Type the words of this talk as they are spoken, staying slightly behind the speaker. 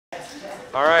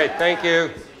All right, thank you.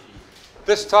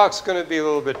 This talk's going to be a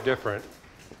little bit different.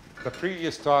 The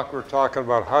previous talk, we're talking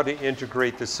about how to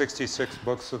integrate the 66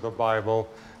 books of the Bible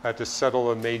to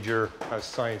settle a major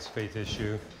science faith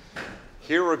issue.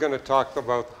 Here we're going to talk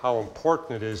about how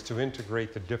important it is to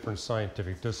integrate the different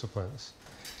scientific disciplines.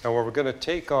 And what we're going to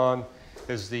take on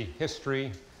is the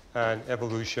history and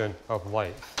evolution of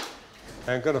life.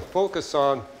 And I'm going to focus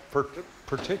on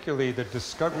particularly the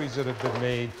discoveries that have been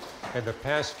made in the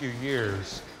past few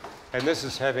years, and this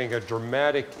is having a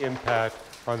dramatic impact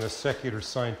on the secular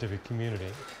scientific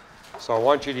community. So I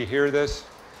want you to hear this.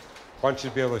 I want you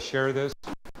to be able to share this.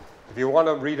 If you want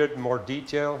to read it in more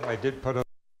detail, I did put a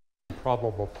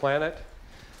probable planet.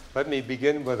 Let me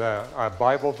begin with a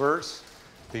Bible verse.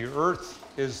 The earth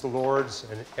is the Lord's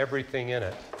and everything in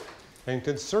it. And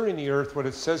concerning the earth, what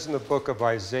it says in the book of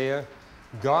Isaiah,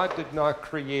 God did not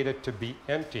create it to be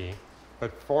empty,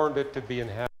 but formed it to be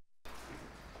inhabited.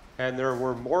 And there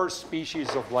were more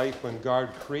species of life when God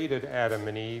created Adam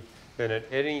and Eve than at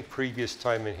any previous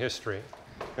time in history.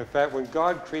 In fact, when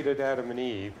God created Adam and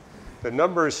Eve, the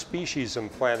number of species on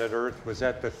planet Earth was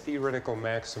at the theoretical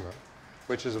maximum,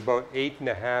 which is about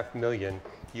 8.5 million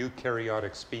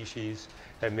eukaryotic species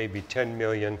and maybe 10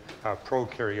 million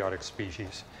prokaryotic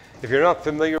species. If you're not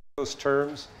familiar with those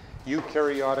terms,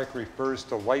 eukaryotic refers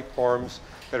to life forms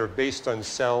that are based on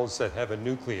cells that have a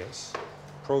nucleus.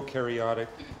 Prokaryotic,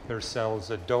 they're cells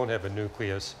that don't have a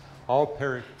nucleus. All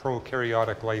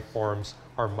prokaryotic life forms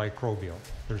are microbial.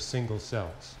 They're single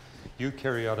cells.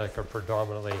 Eukaryotic are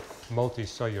predominantly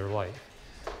multicellular life.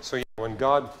 So yeah, when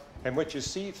God, and what you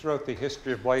see throughout the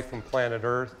history of life on planet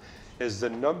Earth is the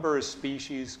number of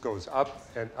species goes up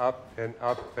and up and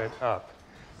up and up.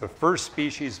 The first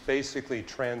species basically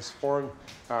transformed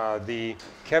the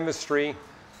chemistry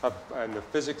and the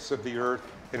physics of the Earth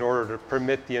in order to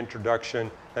permit the introduction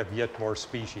of yet more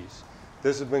species.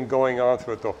 This has been going on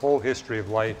throughout the whole history of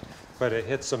life, but it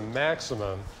hits a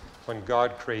maximum when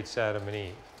God creates Adam and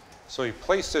Eve. So he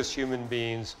placed us human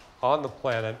beings on the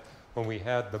planet when we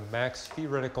had the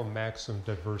theoretical maximum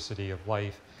diversity of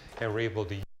life, and we're able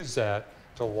to use that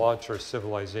to launch our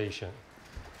civilization.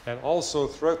 And also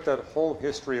throughout that whole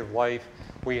history of life,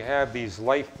 we have these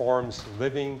life forms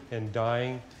living and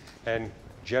dying and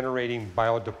generating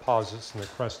biodeposits in the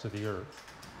crust of the earth.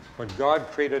 When God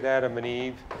created Adam and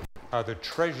Eve, the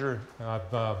treasure of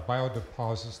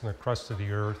biodeposits in the crust of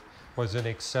the earth was in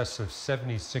excess of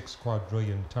 76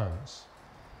 quadrillion tons.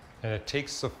 And it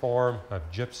takes the form of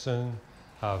gypsum,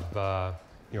 of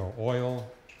oil,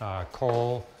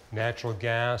 coal, natural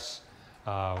gas.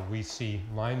 We see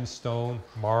limestone,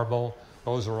 marble.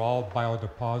 Those are all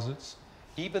biodeposits.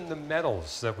 Even the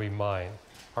metals that we mine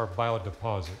are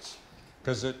biodeposits,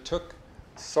 because it took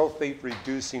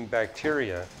sulfate-reducing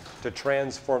bacteria to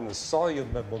transform the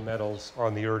soluble metals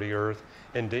on the early earth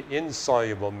into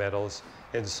insoluble metals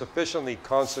in sufficiently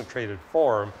concentrated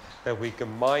form that we can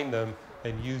mine them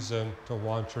and use them to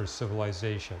launch our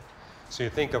civilization. So you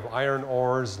think of iron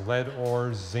ores, lead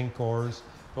ores, zinc ores,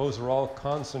 those are all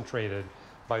concentrated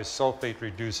by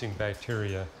sulfate-reducing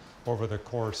bacteria over the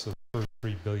course of the first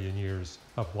 3 billion years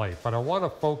of life. But I want to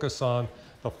focus on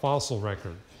the fossil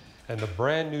record and the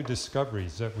brand new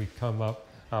discoveries that we've come up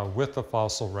with the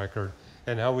fossil record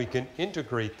and how we can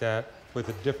integrate that with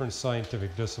the different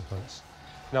scientific disciplines.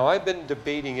 Now, I've been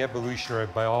debating evolutionary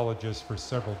biologists for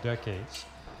several decades,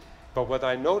 but what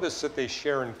I notice that they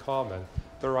share in common,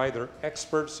 they're either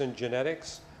experts in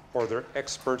genetics or they're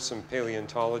experts in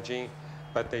paleontology,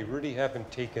 but they really haven't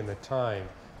taken the time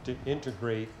to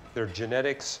integrate their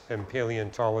genetics and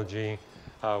paleontology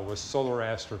with solar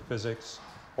astrophysics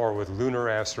or with lunar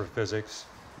astrophysics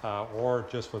or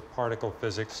just with particle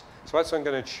physics. So that's what I'm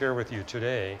going to share with you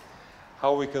today,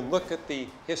 how we can look at the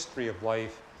history of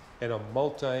life in a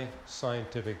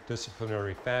multi-scientific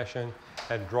disciplinary fashion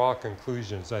and draw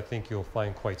conclusions I think you'll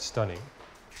find quite stunning.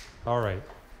 All right.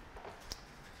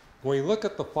 When we look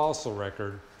at the fossil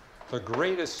record, the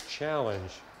greatest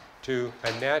challenge to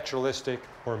a naturalistic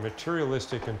or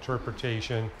materialistic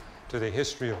interpretation to the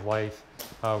history of life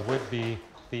would be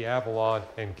the Avalon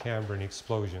and Cambrian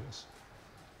explosions.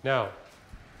 Now,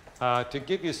 to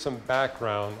give you some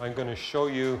background, I'm going to show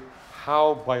you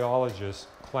how biologists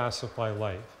classify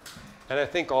life. And I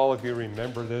think all of you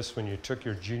remember this when you took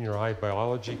your junior high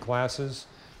biology classes,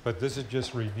 but this is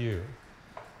just review.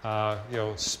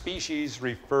 Species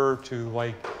refer to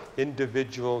like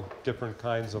individual different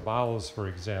kinds of owls, for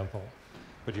example.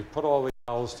 But you put all the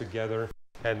owls together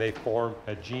and they form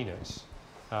a genus.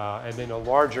 And then a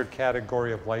larger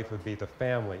category of life would be the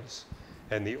families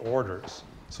and the orders.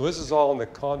 So this is all in the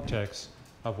context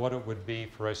of what it would be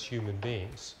for us human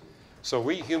beings. So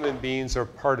we human beings are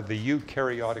part of the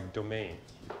eukaryotic domain,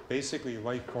 basically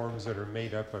life forms that are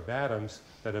made up of atoms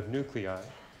that have nuclei.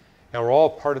 And we're all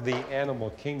part of the animal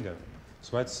kingdom.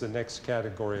 So that's the next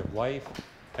category of life.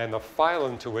 And the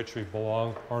phylum to which we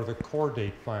belong are the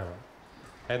chordate phylum.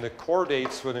 And the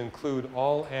chordates would include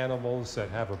all animals that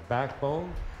have a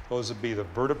backbone. Those would be the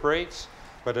vertebrates.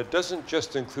 But it doesn't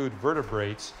just include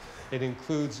vertebrates. It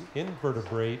includes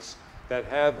invertebrates that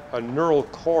have a neural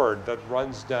cord that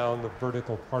runs down the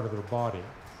vertical part of their body.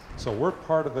 So we're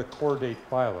part of the chordate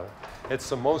phyla. It's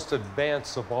the most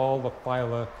advanced of all the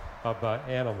phyla of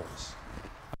animals.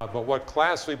 But what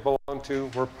class we belong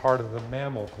to, we're part of the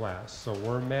mammal class. So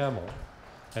we're mammal.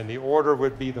 And the order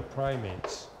would be the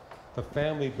primates. The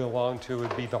family we belong to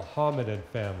would be the hominid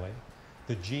family.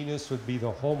 The genus would be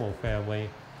the Homo family.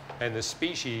 And the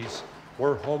species,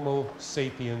 we're Homo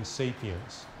sapiens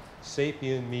sapiens.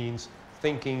 Sapien means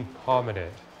thinking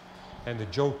hominid. And the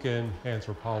joke in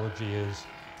anthropology is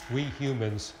we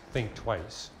humans think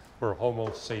twice. We're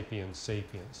Homo sapiens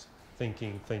sapiens,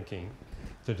 thinking,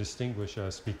 to distinguish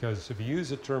us, because if you use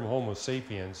the term Homo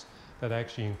sapiens, that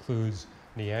actually includes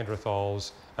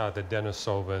Neanderthals, the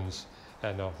Denisovans,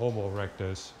 and Homo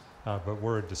erectus, but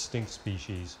we're a distinct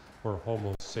species. We're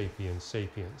Homo sapiens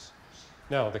sapiens.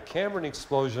 Now, the Cambrian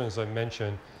explosion, as I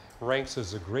mentioned, ranks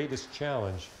as the greatest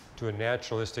challenge to a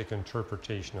naturalistic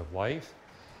interpretation of life.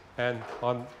 And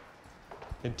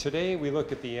today we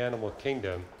look at the animal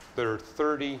kingdom. There are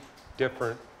 30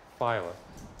 different phyla.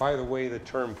 By the way, the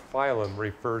term phylum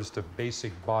refers to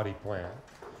basic body plan.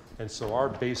 And so our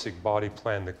basic body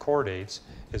plan, the chordates,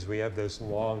 is we have this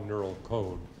long neural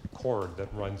cord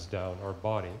that runs down our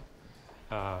body.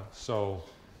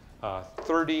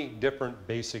 30 different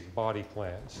basic body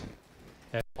plans.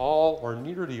 And all, or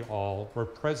nearly all, were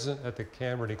present at the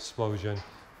Cambrian explosion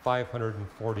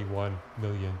 541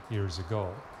 million years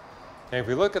ago. And if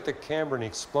we look at the Cambrian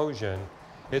explosion,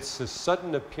 it's the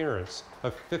sudden appearance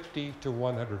of 50 to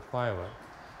 100 phyla.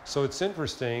 So it's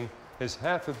interesting, is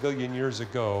 500 million years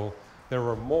ago, there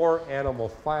were more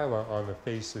animal phyla on the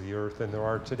face of the earth than there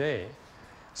are today.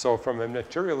 So from a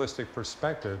materialistic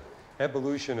perspective,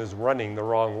 evolution is running the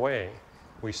wrong way.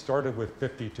 We started with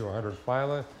 50 to 100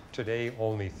 phyla. Today,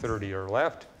 only 30 are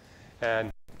left. And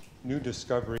new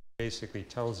discovery basically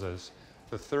tells us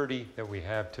the 30 that we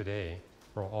have today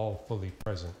are all fully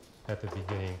present at the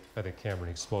beginning of the Cambrian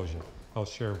explosion. I'll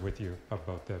share with you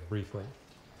about that briefly.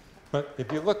 But if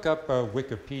you look up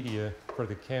Wikipedia for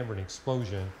the Cambrian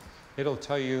explosion, it'll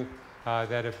tell you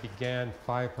that it began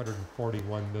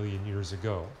 541 million years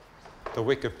ago. The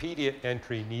Wikipedia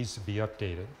entry needs to be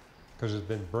updated because there's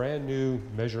been brand new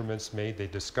measurements made. They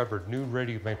discovered new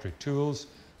radiometric tools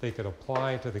they could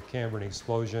apply to the Cambrian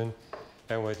explosion.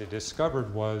 And what they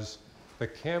discovered was the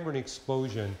Cambrian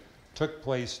explosion took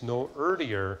place no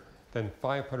earlier than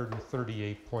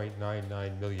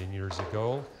 538.99 million years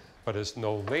ago, but is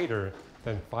no later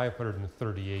than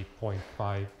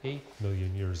 538.58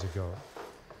 million years ago,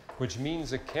 which means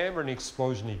the Cambrian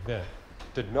explosion event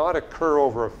did not occur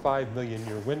over a 5 million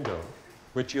year window,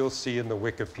 which you'll see in the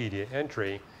Wikipedia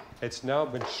entry. It's now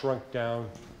been shrunk down,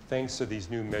 thanks to these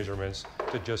new measurements,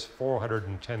 to just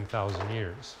 410,000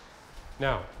 years.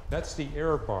 Now, that's the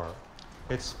error bar.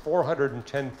 It's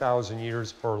 410,000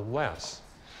 years or less.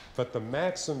 But the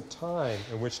maximum time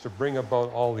in which to bring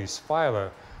about all these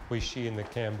phyla we see in the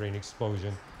Cambrian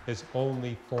explosion is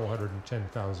only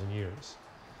 410,000 years.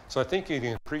 So I think you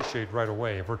can appreciate right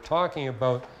away, if we're talking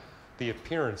about the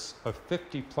appearance of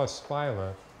 50 plus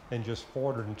phyla in just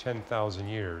 410,000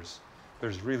 years,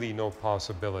 there's really no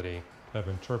possibility of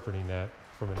interpreting that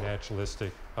from a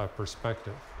naturalistic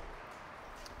perspective.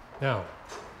 Now,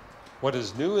 what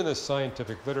is new in the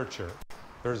scientific literature,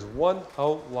 there's one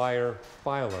outlier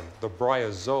phylum, the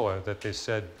Bryozoa, that they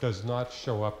said does not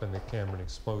show up in the Cambrian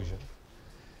explosion.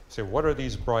 So what are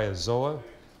these Bryozoa?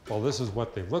 Well, this is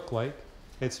what they look like.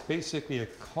 It's basically a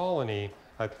colony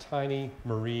of tiny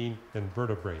marine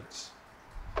invertebrates.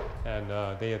 And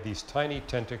they have these tiny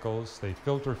tentacles, they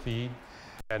filter feed.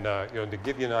 And to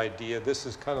give you an idea, this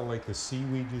is kind of like the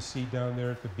seaweed you see down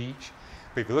there at the beach.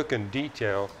 But if you look in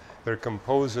detail, they're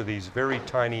composed of these very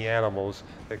tiny animals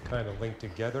that kind of link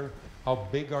together. How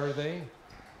big are they?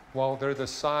 Well, they're the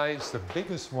size, the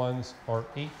biggest ones are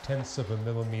 0.8 of a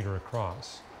millimeter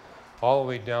across, all the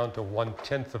way down to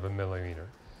 1/10 of a millimeter.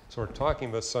 So we're talking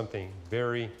about something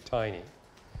very tiny.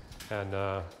 And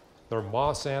they're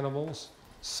moss animals,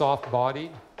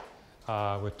 soft-bodied,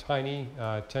 with tiny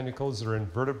tentacles that are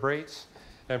invertebrates.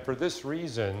 And for this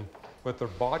reason, with their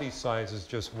body size is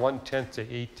just 1/10 to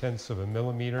 0.8 of a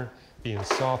millimeter, being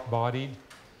soft-bodied,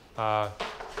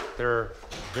 they're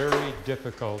very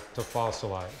difficult to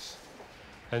fossilize.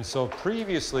 And so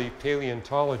previously,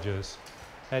 paleontologists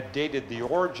had dated the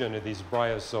origin of these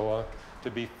bryozoa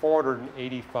to be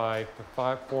 485 to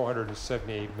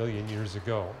 478 million years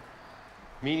ago,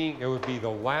 meaning it would be the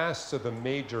last of the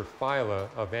major phyla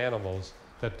of animals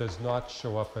that does not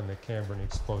show up in the Cambrian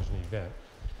explosion event.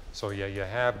 So yeah, you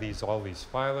have all these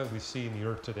phyla we see in the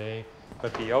Earth today,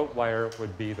 but the outlier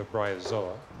would be the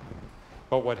bryozoa.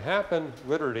 But what happened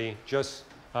literally just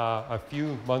a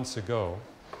few months ago,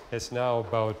 it's now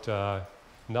about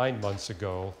 9 months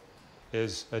ago,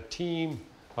 is a team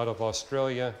out of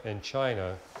Australia and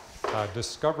China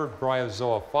discovered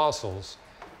bryozoa fossils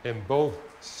in both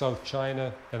South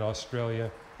China and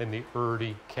Australia in the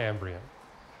early Cambrian.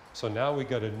 So now we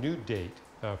got a new date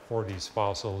for these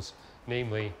fossils,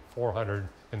 namely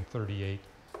 438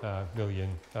 million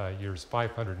years,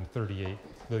 538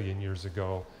 million years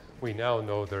ago. We now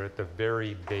know they're at the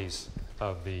very base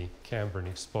of the Cambrian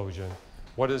explosion.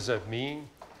 What does that mean?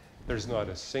 There's not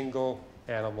a single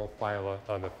animal phyla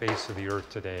on the face of the Earth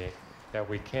today that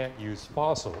we can't use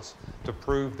fossils to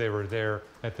prove they were there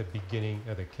at the beginning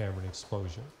of the Cambrian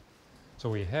explosion. So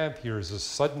what we have here is a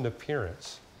sudden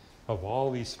appearance of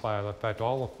all these phyla. In fact,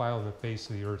 all the phyla on the face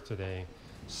of the Earth today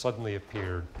suddenly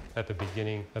appeared at the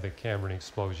beginning of the Cambrian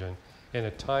explosion in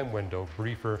a time window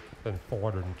briefer than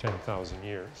 410,000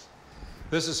 years.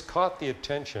 This has caught the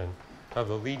attention of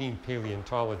the leading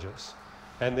paleontologists,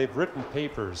 and they've written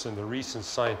papers in the recent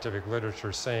scientific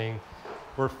literature saying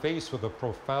we're faced with a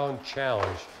profound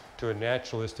challenge to a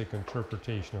naturalistic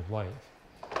interpretation of life.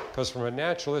 Because from a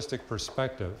naturalistic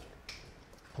perspective,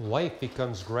 life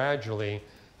becomes gradually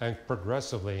and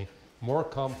progressively more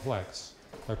complex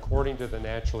according to the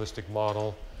naturalistic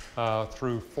model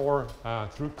through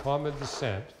common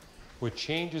descent, with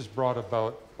changes brought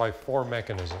about by 4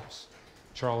 mechanisms.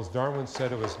 Charles Darwin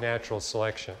said it was natural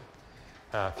selection.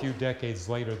 A few decades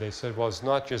later, they said, well, it's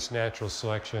not just natural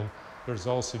selection, there's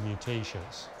also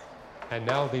mutations. And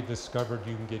now they've discovered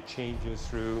you can get changes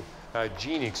through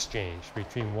gene exchange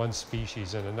between one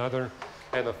species and another,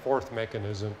 and the 4th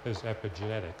mechanism is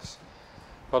epigenetics.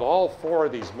 But all 4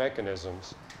 of these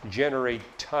mechanisms generate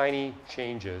tiny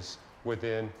changes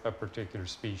within a particular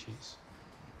species.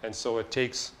 And so it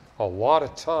takes a lot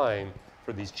of time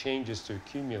for these changes to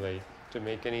accumulate to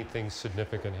make anything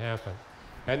significant happen.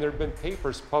 And there have been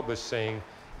papers published saying,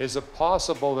 is it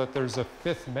possible that there's a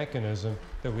 5th mechanism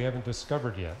that we haven't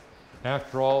discovered yet?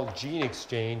 After all, gene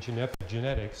exchange and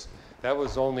epigenetics, that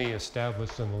was only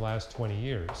established in the last 20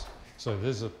 years. So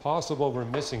is it possible we're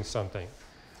missing something?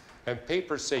 And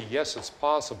papers say, yes, it's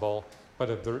possible, but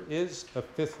if there is a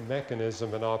 5th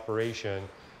mechanism in operation,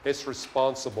 it's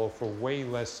responsible for way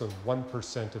less than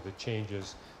 1% of the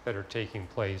changes that are taking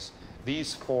place.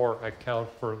 These 4 account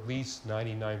for at least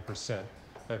 99%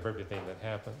 of everything that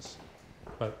happens.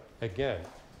 But again,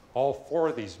 all 4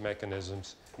 of these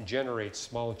mechanisms generate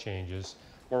small changes.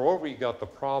 Moreover, you got the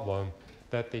problem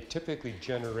that they typically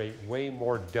generate way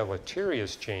more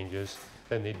deleterious changes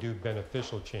than they do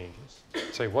beneficial changes.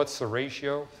 Say, what's the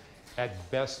ratio?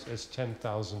 At best, it's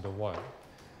 10,000 to 1.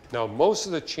 Now, most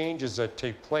of the changes that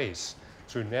take place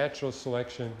through natural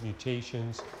selection,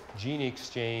 mutations, gene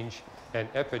exchange,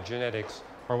 and epigenetics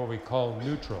are what we call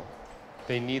neutral.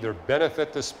 They neither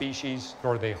benefit the species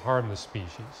nor they harm the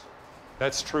species.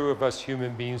 That's true of us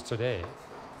human beings today.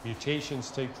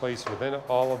 Mutations take place within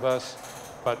all of us,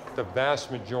 but the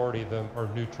vast majority of them are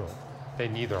neutral. They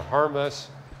neither harm us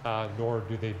nor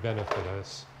do they benefit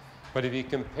us. But if you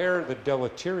compare the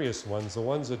deleterious ones, the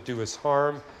ones that do us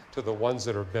harm, to the ones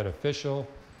that are beneficial,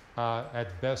 at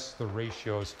best the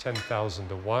ratio is 10,000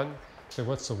 to 1. So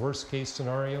what's the worst case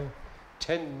scenario?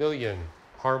 10 million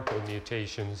harmful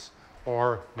mutations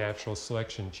or natural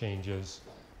selection changes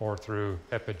or through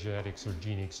epigenetics or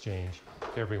gene exchange,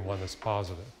 every one is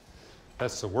positive.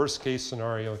 That's the worst case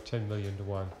scenario, 10 million to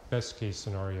 1. Best case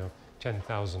scenario,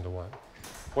 10,000 to 1.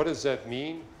 What does that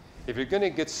mean? If you're going to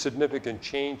get significant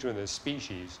change in a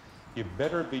species, you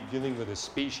better be dealing with a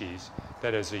species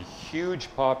that has a huge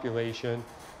population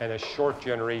and a short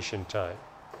generation time.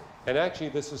 And actually,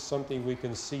 this is something we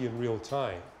can see in real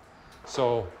time.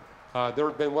 So there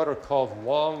have been what are called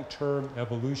long-term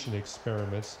evolution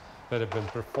experiments that have been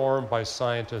performed by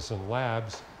scientists in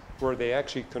labs where they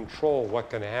actually control what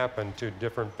can happen to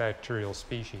different bacterial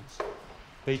species.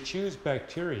 They choose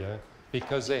bacteria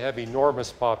because they have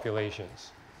enormous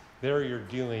populations. There you're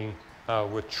dealing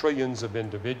with trillions of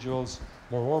individuals.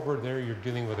 Moreover, there you're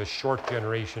dealing with a short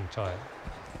generation time.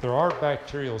 There are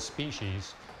bacterial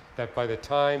species that by the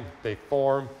time they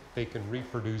form, they can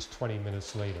reproduce 20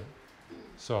 minutes later.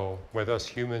 So with us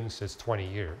humans, it's 20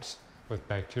 years. With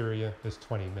bacteria, it's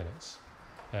 20 minutes.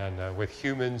 And with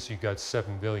humans, you got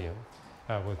 7 billion.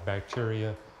 With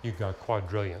bacteria, you've got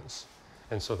quadrillions.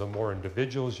 And so the more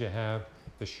individuals you have,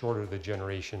 the shorter the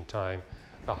generation time,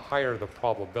 the higher the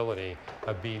probability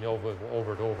of being able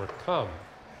to overcome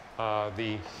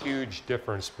the huge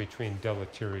difference between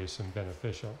deleterious and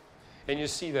beneficial. And you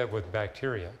see that with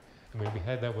bacteria. I mean, we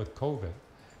had that with COVID.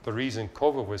 The reason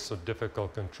COVID was so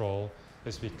difficult to control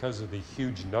is because of the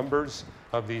huge numbers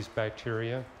of these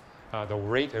bacteria, the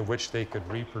rate at which they could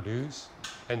reproduce.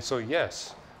 And so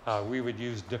yes, we would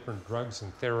use different drugs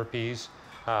and therapies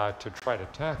to try to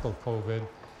tackle COVID,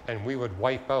 and we would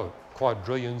wipe out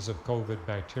quadrillions of COVID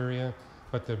bacteria,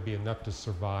 but there'd be enough to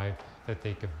survive that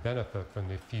they could benefit from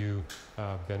the few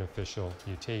beneficial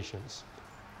mutations.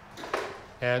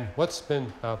 And what's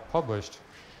been published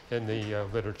in the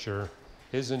literature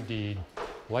is indeed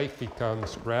life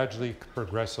becomes gradually,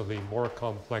 progressively more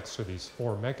complex through these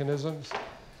 4 mechanisms.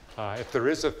 If there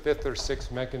is a 5th or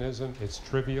 6th mechanism, it's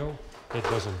trivial. It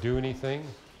doesn't do anything.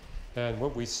 And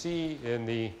what we see in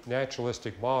the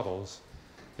naturalistic models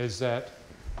is that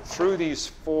through these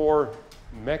 4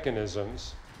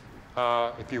 mechanisms,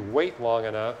 if you wait long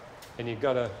enough and you've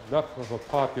got enough of a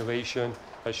population,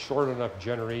 a short enough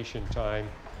generation time,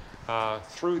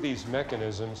 through these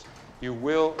mechanisms, you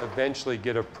will eventually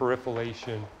get a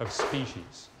proliferation of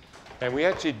species. And we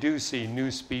actually do see new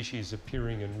species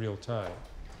appearing in real time.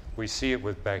 We see it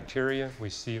with bacteria, we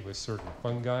see it with certain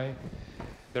fungi.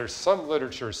 There's some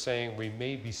literature saying we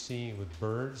may be seeing it with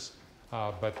birds,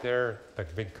 but the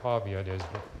big caveat is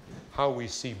how we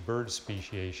see bird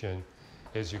speciation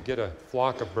is you get a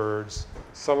flock of birds,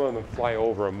 some of them fly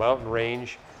over a mountain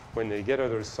range. When they get to the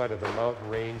other side of the mountain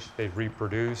range, they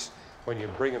reproduce. When you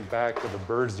bring them back to the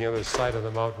birds on the other side of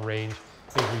the mountain range,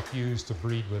 they refuse to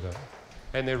breed with them.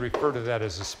 And they refer to that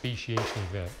as a speciation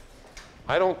event.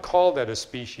 I don't call that a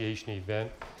speciation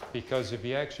event because if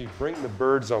you actually bring the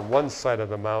birds on one side of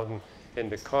the mountain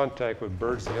into contact with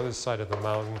birds on the other side of the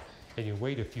mountain and you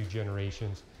wait a few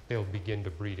generations, they'll begin to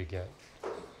breed again.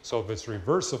 So if it's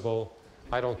reversible,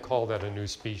 I don't call that a new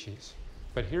species.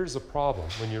 But here's the problem.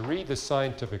 When you read the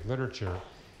scientific literature,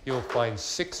 you'll find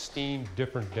 16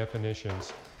 different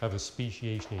definitions of a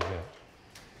speciation event.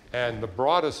 And the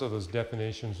broadest of those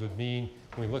definitions would mean,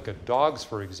 when we look at dogs,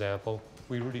 for example,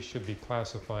 we really should be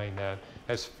classifying that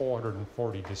as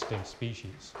 440 distinct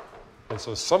species. And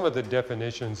so some of the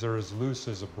definitions are as loose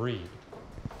as a breed.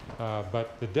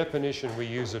 But the definition we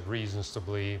use at Reasons to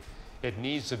Believe, it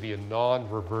needs to be a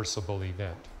non-reversible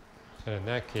event. And in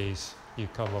that case, you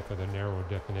come up with a narrow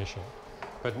definition.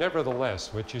 But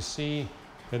nevertheless, what you see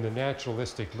in the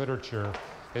naturalistic literature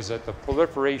is that the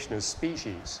proliferation of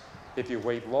species, if you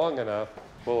wait long enough,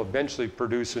 will eventually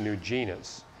produce a new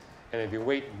genus. And if you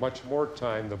wait much more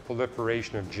time, the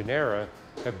proliferation of genera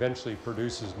eventually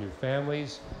produces new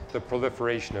families. The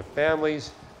proliferation of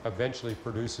families eventually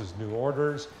produces new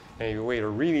orders. And if you wait a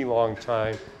really long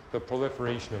time, the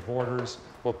proliferation of orders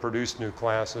will produce new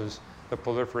classes. The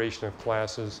proliferation of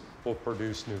classes will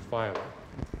produce new phyla.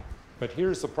 But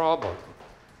here's the problem.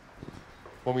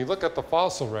 When we look at the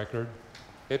fossil record,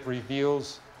 it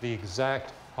reveals the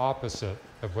exact opposite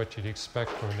of what you'd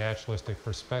expect from a naturalistic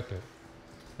perspective.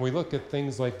 When we look at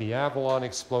things like the Avalon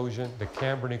explosion, the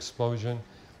Cambrian explosion,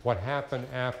 what happened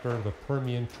after the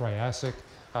Permian-Triassic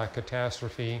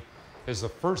catastrophe, is the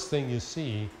first thing you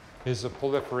see is the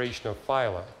proliferation of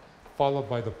phyla, followed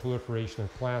by the proliferation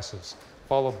of classes,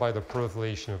 followed by the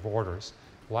proliferation of orders.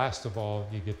 Last of all,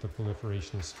 you get the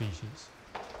proliferation of species.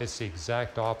 It's the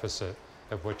exact opposite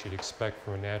of what you'd expect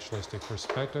from a naturalistic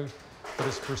perspective, but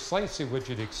it's precisely what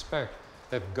you'd expect,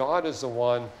 that God is the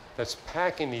one that's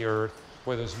packing the earth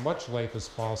with as much life as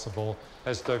possible,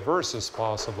 as diverse as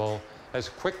possible, as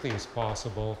quickly as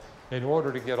possible, in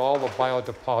order to get all the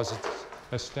biodeposits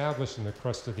established in the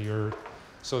crust of the earth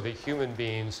so that human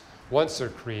beings, once they're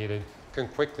created, can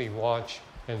quickly launch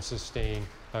and sustain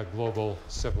a global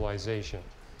civilization.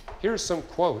 Here's some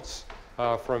quotes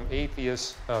from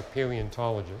atheist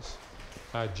paleontologists.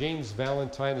 James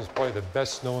Valentine is probably the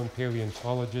best known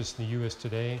paleontologist in the US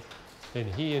today, and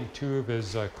he and 2 of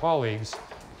his colleagues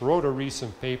wrote a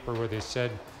recent paper where they said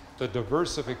the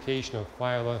diversification of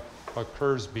phyla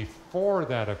occurs before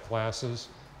that of classes,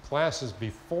 classes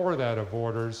before that of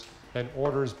orders, and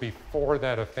orders before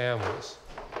that of families.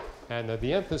 And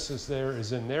the emphasis there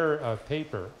is in their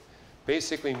paper,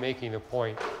 basically making the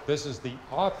point, this is the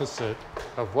opposite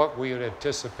of what we would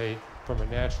anticipate from a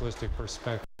naturalistic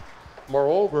perspective.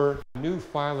 Moreover, new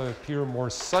phyla appear more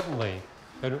suddenly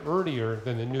and earlier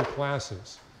than the new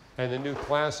classes, and the new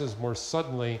classes more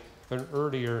suddenly and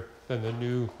earlier than the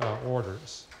new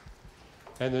orders.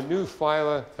 And the new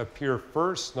phyla appear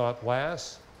first, not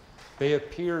last. They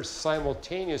appear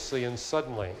simultaneously and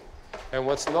suddenly. And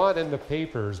what's not in the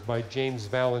papers by James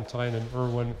Valentine and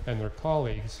Irwin and their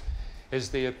colleagues is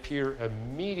they appear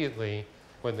immediately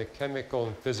when the chemical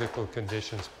and physical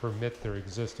conditions permit their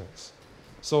existence.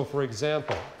 So for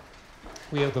example,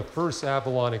 we have the first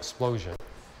Avalon explosion.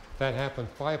 That happened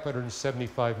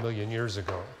 575 million years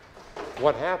ago.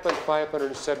 What happened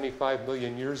 575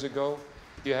 million years ago?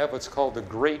 You have what's called the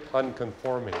Great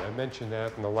Unconformity. I mentioned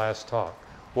that in the last talk.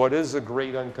 What is the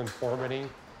Great Unconformity?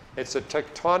 It's a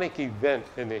tectonic event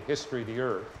in the history of the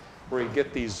Earth where you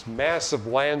get these massive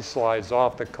landslides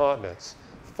off the continents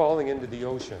falling into the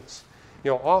oceans.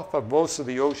 You know, off of most of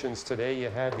the oceans today, you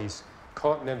have these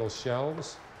continental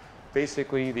shelves,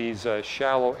 basically these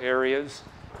shallow areas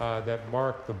that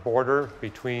mark the border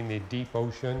between the deep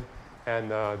ocean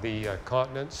and the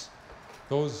continents.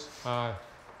 Those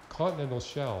continental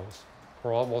shelves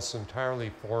were almost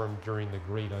entirely formed during the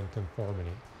Great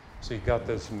Unconformity. So you've got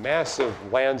this massive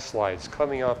landslides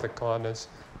coming off the continents,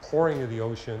 pouring into the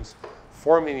oceans,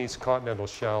 forming these continental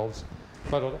shelves,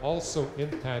 but it also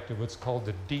impacted what's called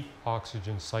the deep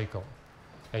oxygen cycle.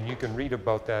 And you can read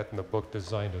about that in the book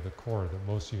Design to the Core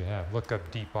that most of you have. Look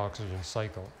up deep oxygen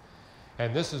cycle.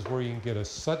 And this is where you can get a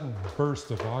sudden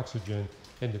burst of oxygen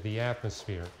into the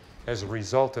atmosphere as a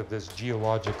result of this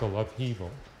geological upheaval.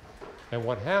 And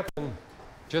what happened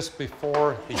just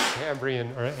before the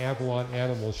Cambrian or Avalon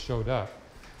animals showed up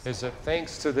is that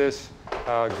thanks to this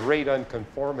great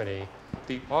unconformity,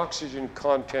 the oxygen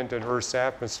content in Earth's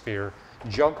atmosphere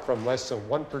jumped from less than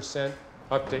 1%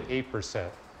 up to 8%.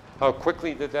 How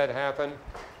quickly did that happen?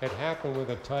 It happened with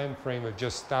a time frame of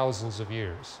just thousands of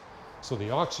years. So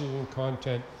the oxygen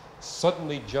content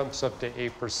suddenly jumps up to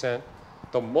 8%.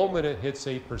 The moment it hits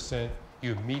 8%,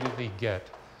 you immediately get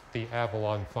the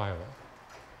Avalon phyla.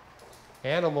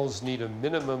 Animals need a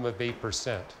minimum of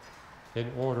 8%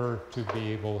 in order to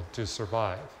be able to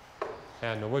survive.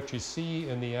 And what you see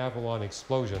in the Avalon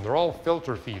explosion, they're all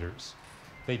filter feeders.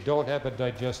 They don't have a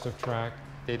digestive tract.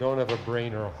 They don't have a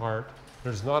brain or a heart.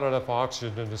 There's not enough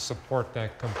oxygen to support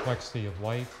that complexity of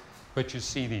life. But you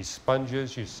see these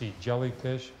sponges, you see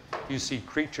jellyfish, you see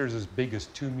creatures as big as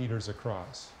 2 meters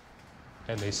across.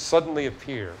 And they suddenly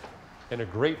appear in a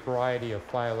great variety of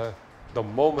phyla the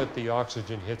moment the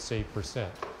oxygen hits 8%.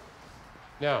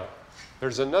 Now,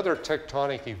 there's another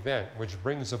tectonic event which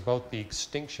brings about the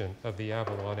extinction of the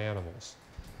Avalon animals.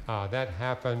 That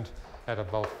happened at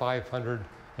about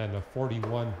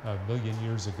 541 million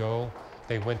years ago.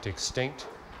 They went extinct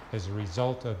as a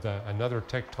result of another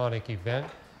tectonic event.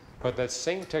 But that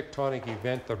same tectonic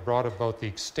event that brought about the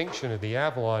extinction of the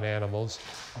Avalon animals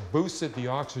boosted the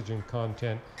oxygen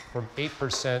content from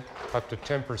 8% up to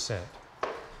 10%.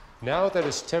 Now that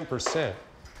it's 10%,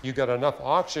 you got enough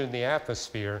oxygen in the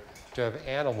atmosphere to have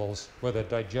animals with a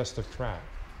digestive tract,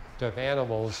 to have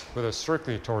animals with a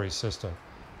circulatory system,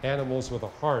 animals with a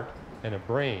heart and a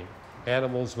brain,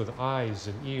 animals with eyes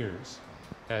and ears.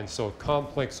 And so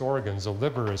complex organs, a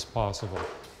liver is possible,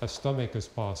 a stomach is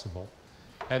possible.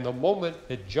 And the moment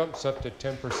it jumps up to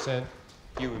 10%,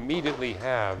 you immediately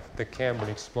have the Cambrian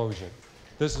explosion.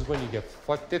 This is when you get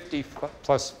 50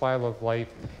 plus phyla of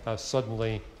life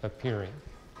suddenly appearing.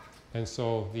 And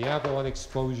so the Avalon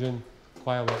explosion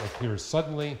phyla appears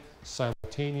suddenly,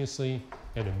 simultaneously,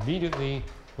 and immediately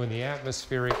when the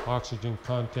atmospheric oxygen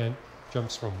content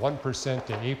jumps from 1%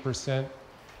 to 8%,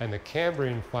 and the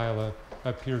Cambrian phyla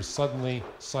appears suddenly,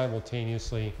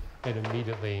 simultaneously, and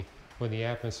immediately when the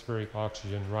atmospheric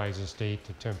oxygen rises to 8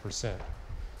 to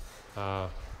 10%.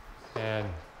 And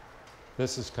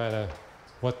this is kind of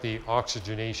what the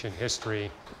oxygenation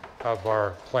history of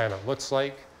our planet looks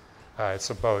like. It's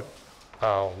about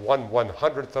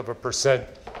 1/100%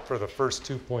 for the first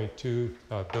 2.2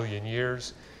 billion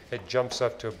years. It jumps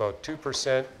up to about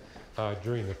 2%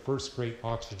 during the first great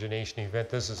oxygenation event.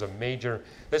 This is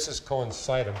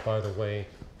coincident, by the way,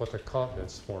 with the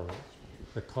continents forming.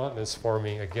 The continents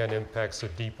forming, again, impacts the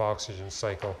deep oxygen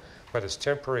cycle, but it's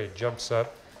temporary. It jumps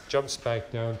up, jumps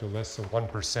back down to less than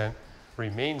 1%,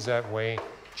 remains that way,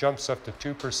 jumps up to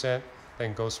 2%,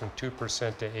 then goes from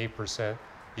 2% to 8%.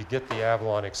 You get the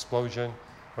Avalon explosion.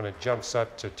 When it jumps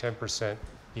up to 10%,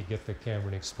 you get the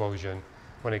Cambrian explosion.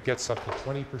 When it gets up to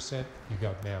 20%, you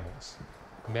got mammals.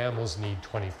 Mammals need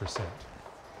 20%.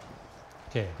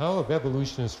 Okay, how have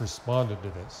evolutionists responded to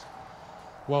this?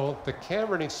 Well, the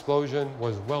Cambrian explosion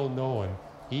was well known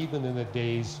even in the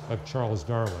days of Charles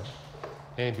Darwin.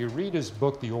 And if you read his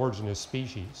book, The Origin of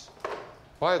Species,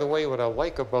 by the way, what I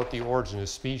like about The Origin of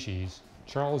Species,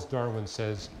 Charles Darwin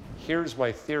says, here's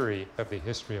my theory of the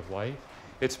history of life.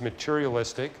 It's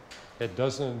materialistic. It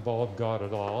doesn't involve God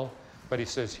at all. But he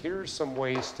says, here's some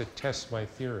ways to test my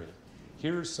theory.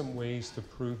 Here's some ways to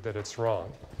prove that it's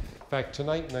wrong. In fact,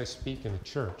 tonight when I speak in the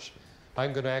church,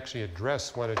 I'm going to actually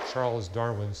address one of Charles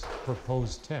Darwin's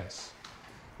proposed tests.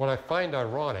 What I find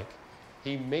ironic,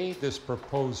 he made this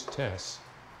proposed test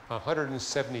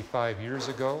 175 years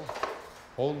ago.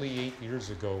 Only 8 years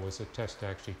ago was the test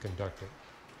actually conducted.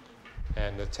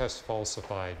 And the test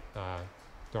falsified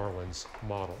Darwin's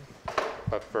model.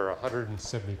 But for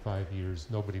 175 years,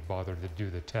 nobody bothered to do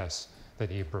the tests that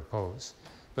he proposed.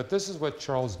 But this is what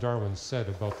Charles Darwin said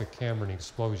about the Cambrian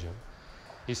explosion.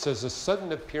 He says, a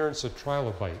sudden appearance of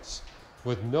trilobites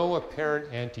with no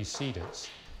apparent antecedents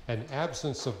and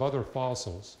absence of other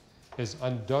fossils is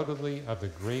undoubtedly of the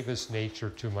gravest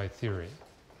nature to my theory.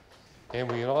 And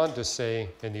we went on to say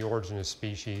in The Origin of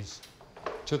Species,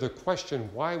 to the question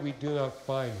why we do not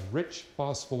find rich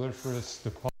phosphoriferous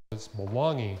deposits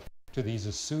belonging to these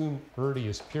assumed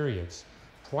earliest periods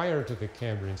prior to the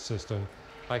Cambrian system,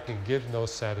 I can give no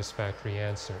satisfactory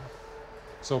answer.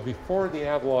 So before the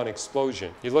Avalon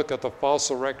explosion, you look at the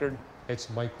fossil record, it's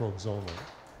microbes only.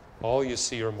 All you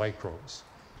see are microbes.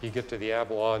 You get to the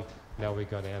Avalon, now we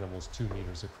got animals 2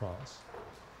 meters across.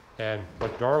 And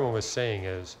what Darwin was saying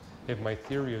is, if my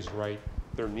theory is right,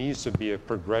 there needs to be a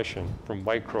progression from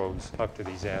microbes up to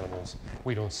these animals.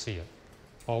 We don't see it.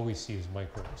 All we see is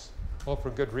microbes. Well,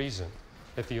 for good reason.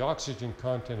 If the oxygen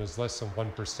content is less than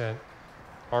 1%,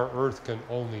 our Earth can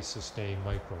only sustain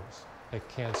microbes. It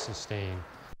can't sustain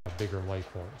bigger life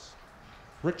forms.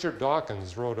 Richard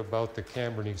Dawkins wrote about the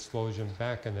Cambrian explosion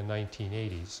back in the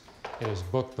 1980s in his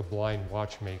book, The Blind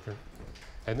Watchmaker.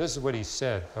 And this is what he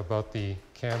said about the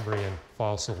Cambrian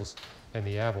fossils and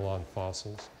the Avalon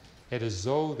fossils. It is as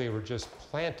though they were just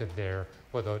planted there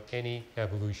without any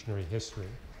evolutionary history.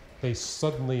 They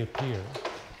suddenly appeared.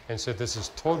 And so this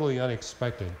is totally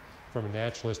unexpected from a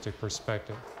naturalistic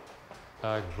perspective.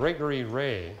 Gregory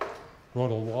Ray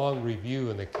wrote a long review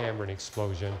in the Cambrian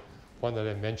explosion, one that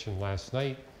I mentioned last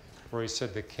night, where he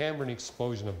said the Cambrian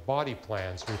explosion of body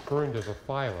plans, referring to the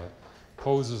phyla,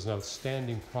 poses an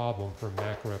outstanding problem for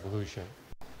macroevolution.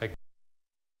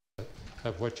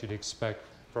 Of what you'd expect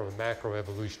from a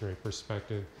macroevolutionary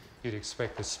perspective, you'd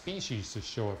expect the species to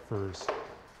show up first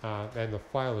and the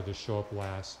phyla to show up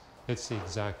last. It's the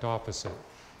exact opposite.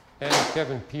 And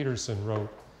Kevin Peterson wrote,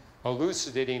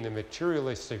 elucidating the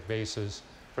materialistic basis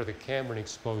for the Cambrian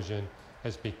explosion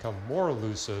has become more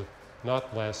elusive,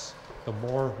 not less, the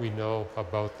more we know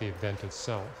about the event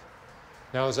itself.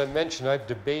 Now, as I mentioned, I've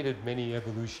debated many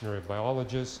evolutionary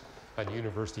biologists on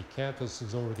university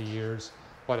campuses over the years.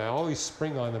 What I always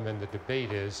spring on them in the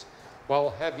debate is,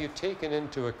 well, have you taken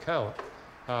into account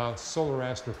solar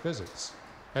astrophysics?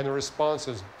 And the response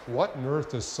is, what on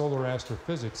earth does solar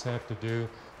astrophysics have to do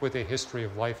with the history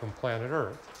of life on planet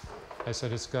Earth? I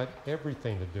said, it's got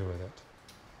everything to do with it.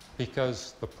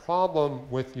 Because the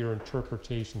problem with your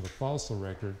interpretation of the fossil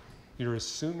record, you're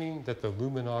assuming that the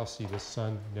luminosity of the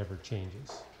sun never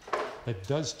changes. It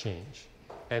does change,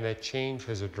 and that change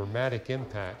has a dramatic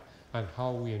impact on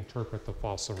how we interpret the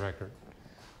fossil record.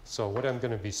 So what I'm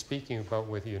going to be speaking about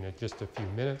with you in just a few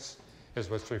minutes is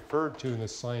what's referred to in the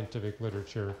scientific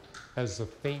literature as the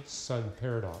faint sun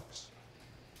paradox.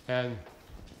 And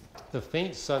the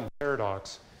faint sun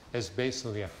paradox is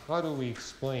basically how do we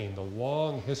explain the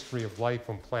long history of life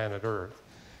on planet Earth,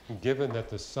 given that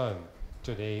the sun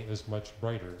today is much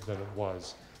brighter than it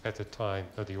was at the time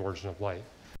of the origin of life.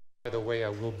 By the way, I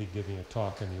will be giving a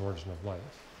talk on the origin of life.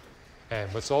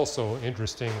 And what's also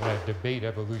interesting when I debate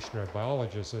evolutionary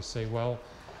biologists, they say, well,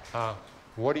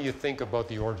 what do you think about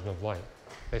the origin of life?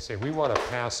 They say, we want to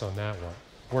pass on that one.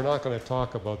 We're not going to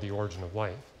talk about the origin of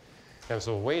life. And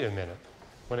so wait a minute.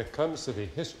 When it comes to the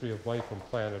history of life on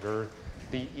planet Earth,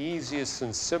 the easiest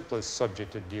and simplest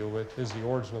subject to deal with is the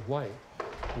origin of life.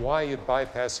 Why are you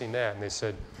bypassing that? And they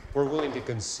said, we're willing to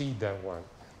concede that one.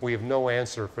 We have no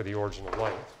answer for the origin of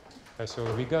life. And so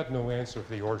if we got no answer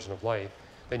for the origin of life,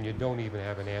 then you don't even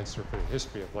have an answer for the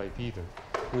history of life either.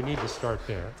 We need to start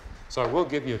there. So I will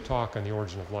give you a talk on the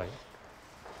origin of life.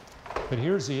 But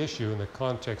here's the issue in the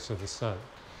context of the sun.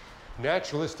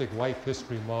 Naturalistic life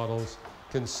history models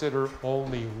consider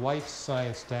only life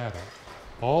science data.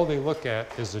 All they look at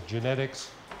is the genetics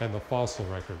and the fossil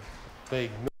record. They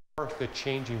ignore the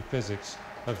changing physics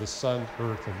of the sun,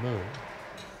 earth, and moon.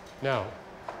 Now,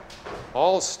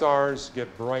 all stars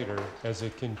get brighter as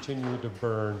they continue to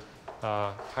burn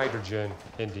hydrogen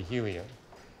into helium.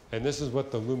 And this is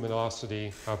what the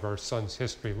luminosity of our sun's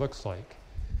history looks like.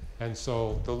 And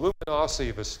so the luminosity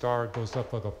of a star goes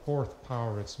up with a fourth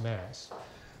power of its mass.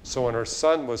 So when our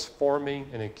sun was forming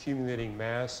and accumulating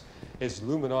mass, its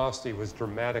luminosity was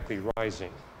dramatically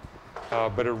rising.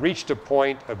 But it reached a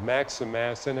point of maximum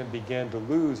mass, and it began to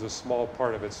lose a small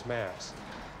part of its mass.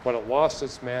 When it lost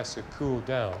its mass, it cooled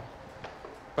down.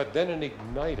 But then it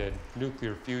ignited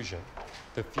nuclear fusion,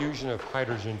 the fusion of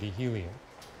hydrogen to helium.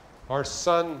 Our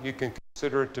sun, you can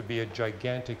consider it to be a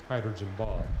gigantic hydrogen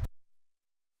bomb.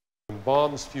 When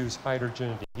bombs fuse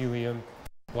hydrogen into helium,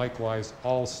 likewise,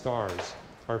 all stars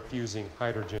are fusing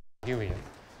hydrogen and helium.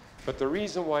 But the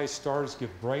reason why stars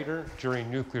get brighter during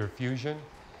nuclear fusion,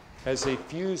 as they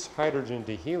fuse hydrogen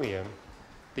to helium,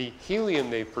 the helium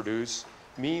they produce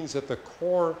means that the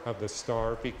core of the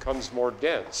star becomes more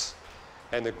dense.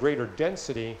 And the greater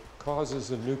density causes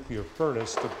the nuclear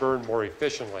furnace to burn more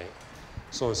efficiently.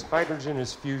 So as hydrogen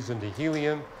is fused into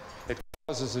helium, it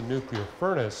causes the nuclear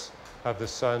furnace of the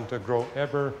sun to grow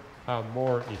ever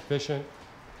more efficient.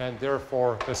 And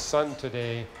therefore, the sun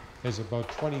today is about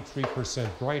 23%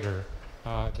 brighter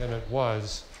than it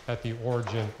was at the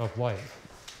origin of life.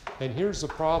 And here's the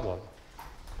problem.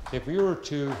 If we were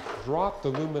to drop the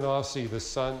luminosity of the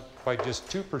sun by just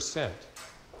 2%,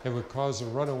 it would cause a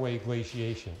runaway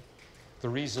glaciation. The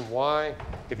reason why,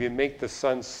 if you make the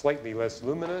sun slightly less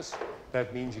luminous,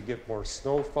 that means you get more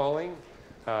snow falling.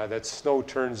 That snow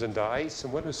turns into ice.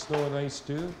 And what does snow and ice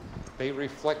do? They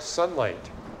reflect sunlight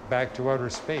back to outer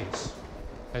space.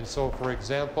 And so, for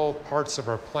example, parts of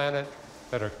our planet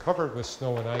that are covered with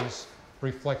snow and ice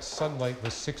reflect sunlight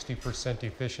with 60%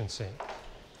 efficiency.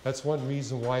 That's one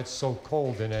reason why it's so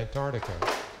cold in Antarctica.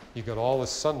 You get all the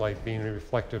sunlight being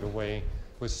reflected away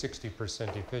with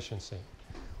 60% efficiency.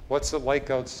 What's it like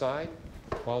outside?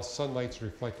 Well, sunlight's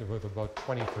reflected with about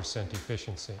 20%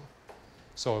 efficiency.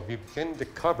 So if you begin to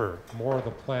cover more of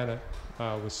the planet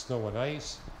with snow and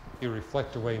ice, you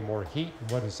reflect away more heat.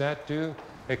 And what does that do?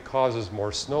 It causes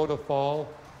more snow to fall,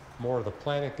 more of the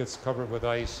planet gets covered with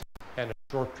ice, and in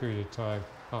a short period of time,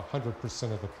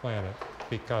 100% of the planet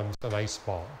becomes an ice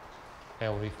ball.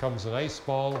 And when it becomes an ice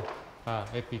ball,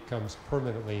 it becomes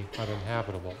permanently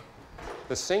uninhabitable.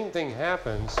 The same thing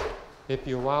happens if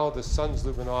you allow the sun's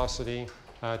luminosity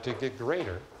to get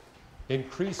greater.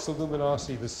 Increase the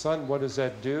luminosity of the sun, what does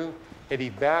that do? It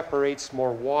evaporates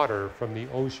more water from the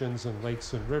oceans and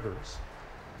lakes and rivers.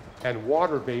 And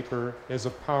water vapor is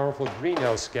a powerful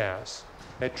greenhouse gas.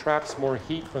 It traps more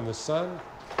heat from the sun,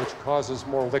 which causes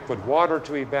more liquid water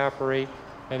to evaporate,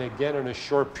 and again, in a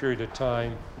short period of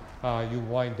time, you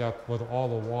wind up with all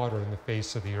the water in the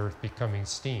face of the earth becoming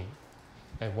steam.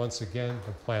 And once again,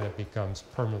 the planet becomes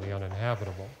permanently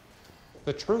uninhabitable.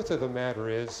 The truth of the matter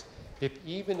is,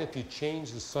 even if you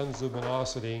change the sun's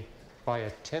luminosity by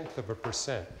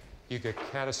 1/10%, you get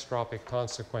catastrophic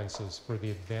consequences for the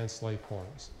advanced life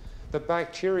forms. The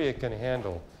bacteria can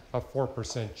handle a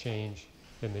 4% change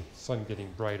in the sun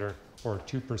getting brighter or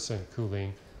 2%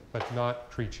 cooling, but not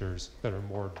creatures that are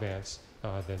more advanced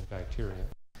than bacteria.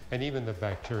 And even the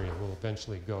bacteria will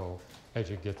eventually go as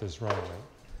you get this runaway.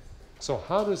 So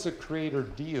how does the Creator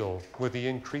deal with the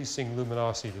increasing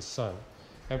luminosity of the sun?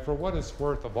 And for what it's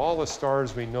worth, of all the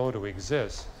stars we know to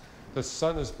exist, the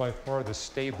sun is by far the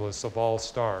stablest of all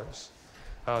stars.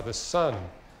 The sun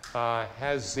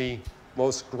has the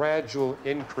most gradual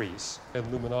increase in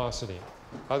luminosity.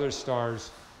 Other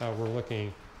stars, we're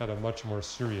looking at a much more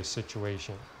serious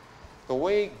situation. The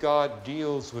way God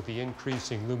deals with the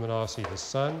increasing luminosity of the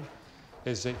sun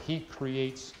is that He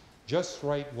creates just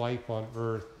right life on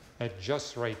Earth at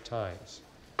just right times.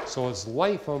 So it's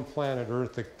life on planet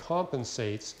Earth that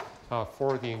compensates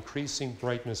for the increasing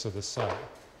brightness of the sun.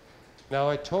 Now,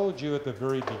 I told you at the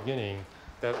very beginning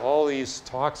that all these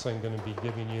talks I'm going to be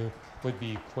giving you would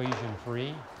be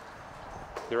equation-free.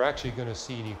 You're actually going to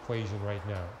see an equation right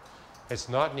now. It's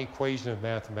not an equation of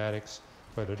mathematics,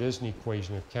 but it is an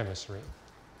equation of chemistry.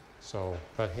 So,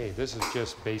 but hey, this is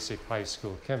just basic high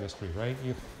school chemistry, right?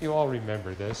 You all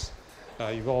remember this.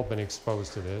 You've all been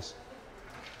exposed to this.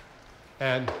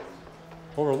 And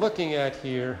what we're looking at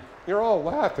here, you're all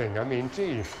laughing. I mean,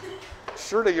 gee,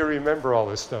 surely you remember all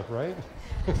this stuff, right?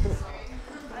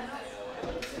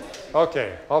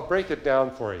 Okay, I'll break it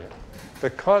down for you. The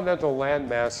continental land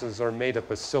masses are made up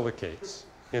of silicates.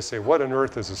 You say, what on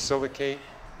earth is a silicate?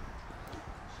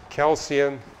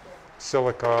 Calcium,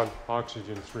 silicon,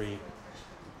 oxygen 3.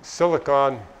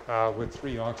 Silicon with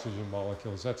 3 oxygen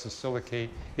molecules, that's a silicate.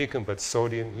 You can put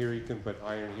sodium here, you can put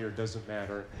iron here, it doesn't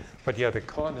matter. But yeah, the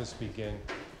continents begin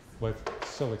with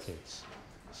silicates.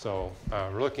 So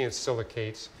we're looking at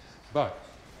silicates, but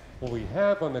what we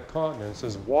have on the continents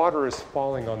is water is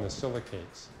falling on the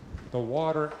silicates. The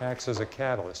water acts as a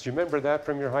catalyst. You remember that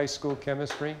from your high school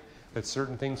chemistry? That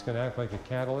certain things can act like a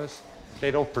catalyst?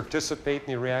 They don't participate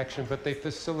in the reaction, but they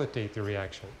facilitate the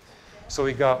reaction. So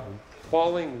we got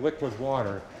falling liquid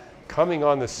water coming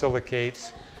on the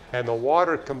silicates, and the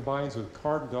water combines with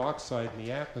carbon dioxide in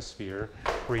the atmosphere,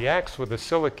 reacts with the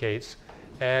silicates,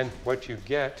 and what you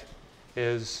get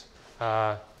is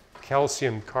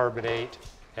calcium carbonate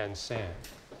and sand.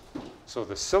 So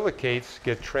the silicates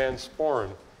get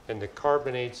transformed into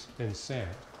carbonates and sand.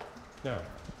 Now,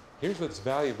 here's what's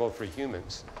valuable for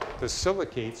humans. The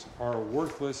silicates are a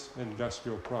worthless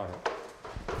industrial product,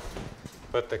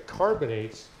 but the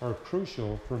carbonates are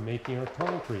crucial for making our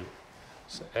concrete.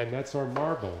 And that's our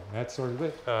marble, that's our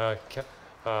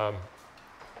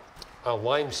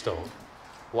limestone.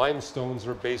 Limestones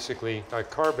are basically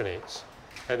carbonates.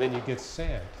 And then you get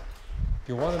sand. If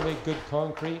you want to make good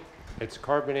concrete, it's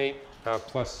carbonate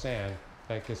plus sand.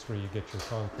 That gets where you get your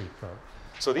concrete from.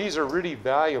 So these are really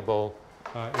valuable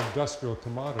industrial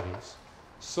commodities.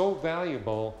 So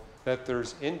valuable that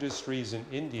there's industries in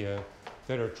India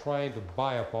that are trying to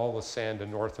buy up all the sand in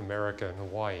North America and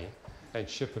Hawaii and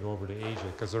ship it over to Asia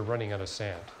because they're running out of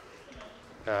sand.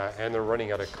 And they're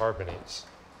running out of carbonates.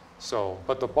 So,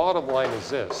 but the bottom line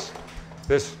is this.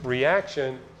 This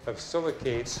reaction of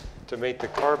silicates to make the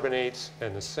carbonates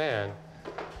and the sand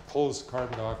pulls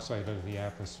carbon dioxide out of the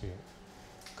atmosphere.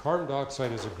 Carbon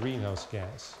dioxide is a greenhouse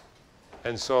gas.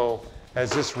 And so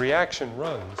as this reaction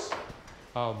runs,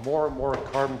 more and more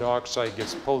carbon dioxide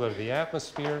gets pulled out of the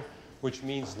atmosphere, which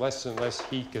means less and less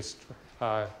heat gets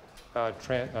trapped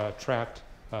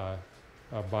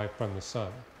from the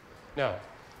sun. Now,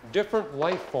 different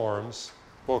life forms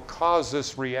will cause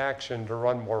this reaction to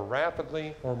run more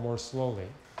rapidly or more slowly.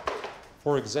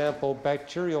 For example,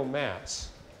 bacterial mats,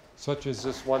 such as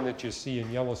this one that you see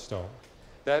in Yellowstone,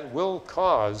 that will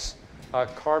cause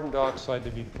carbon dioxide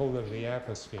to be pulled out of the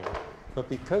atmosphere. But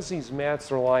because these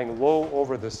mats are lying low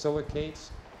over the silicates,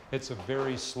 it's a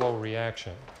very slow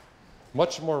reaction.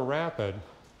 Much more rapid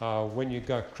when you've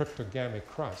got cryptogamic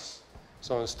crusts.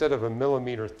 So instead of a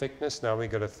millimeter thickness, now we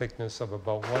got a thickness of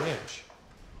about 1 inch.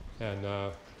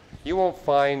 And you won't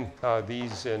find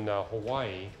these in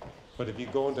Hawaii, but if you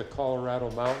go into Colorado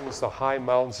mountains, the high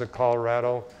mountains of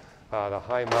Colorado, the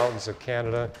high mountains of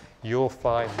Canada, you'll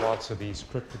find lots of these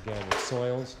cryptogamic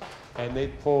soils, and they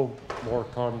pull more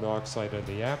carbon dioxide out of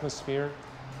the atmosphere.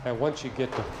 And once you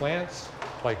get to plants,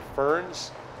 like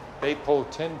ferns, they pull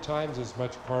 10 times as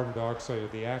much carbon dioxide out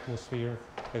of the atmosphere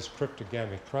as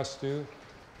cryptogamic crusts do.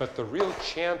 But the real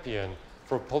champion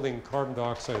for pulling carbon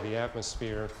dioxide out of the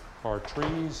atmosphere are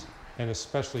trees, and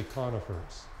especially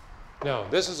conifers. Now,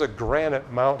 this is a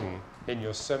granite mountain in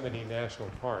Yosemite National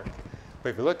Park. But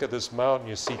if you look at this mountain,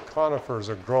 you see conifers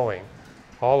are growing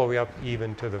all the way up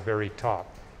even to the very top.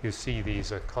 You see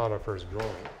these conifers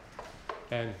growing.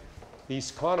 And these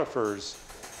conifers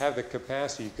have the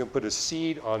capacity, you can put a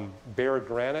seed on bare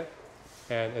granite,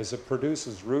 and as it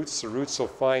produces roots, the roots will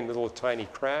find little tiny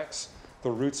cracks. The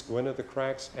roots go into the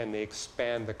cracks and they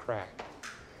expand the crack.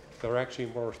 They're actually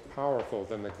more powerful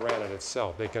than the granite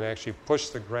itself. They can actually push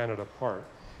the granite apart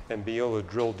and be able to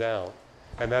drill down.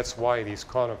 And that's why these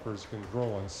conifers can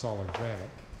grow on solid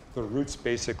granite. The roots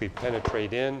basically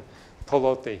penetrate in, pull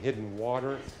out the hidden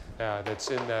water that's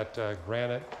in that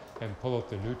granite, and pull out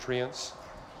the nutrients.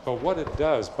 But what it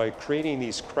does, by creating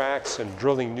these cracks and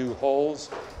drilling new holes,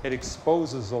 it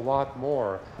exposes a lot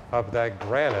more of that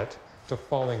granite to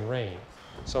falling rain.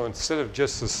 So instead of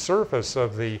just the surface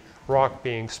of the rock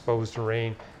being exposed to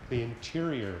rain, the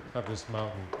interior of this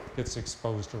mountain gets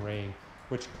exposed to rain,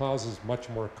 which causes much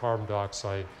more carbon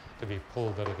dioxide to be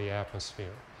pulled out of the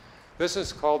atmosphere. This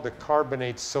is called the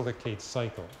carbonate-silicate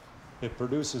cycle. It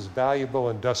produces valuable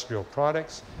industrial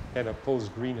products, and it pulls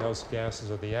greenhouse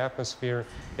gases out of the atmosphere.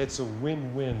 It's a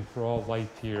win-win for all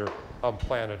life here on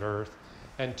planet Earth.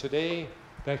 And today,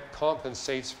 that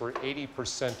compensates for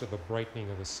 80% of the brightening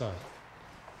of the sun.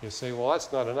 You say, well,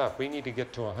 that's not enough. We need to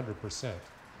get to 100%.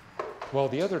 Well,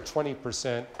 the other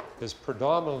 20% is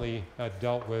predominantly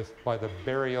dealt with by the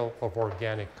burial of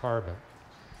organic carbon.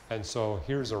 And so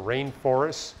here's a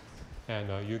rainforest, and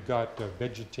you've got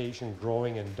vegetation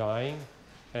growing and dying.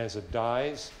 And as it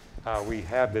dies, we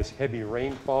have this heavy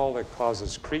rainfall that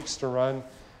causes creeks to run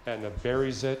and it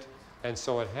buries it. And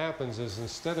so what happens is,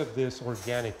 instead of this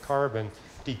organic carbon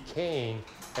decaying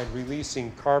and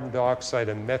releasing carbon dioxide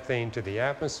and methane to the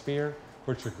atmosphere,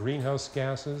 which are greenhouse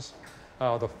gases,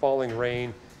 the falling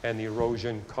rain and the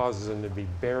erosion causes them to be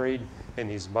buried in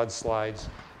these mudslides,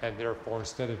 and therefore,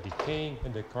 instead of decaying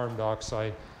into carbon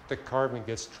dioxide, the carbon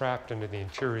gets trapped into the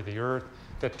interior of the Earth.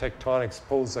 The tectonics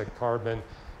pulls that carbon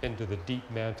into the deep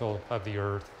mantle of the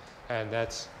Earth, and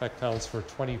that accounts for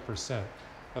 20%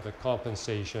 of the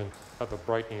compensation of the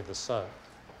brightening of the sun.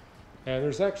 And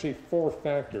there's actually 4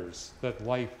 factors that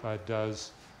life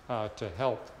does to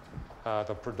help.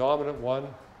 The predominant one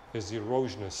is the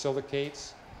erosion of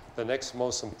silicates. The next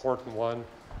most important one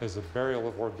is the burial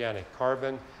of organic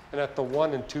carbon. And at the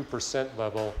 1 and 2%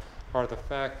 level are the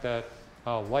fact that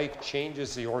life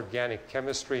changes the organic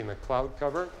chemistry in the cloud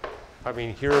cover. I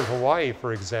mean, here in Hawaii,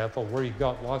 for example, where you've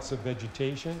got lots of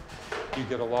vegetation, you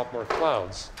get a lot more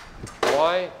clouds.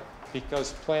 Why?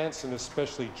 Because plants, and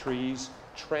especially trees,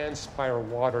 transpire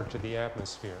water to the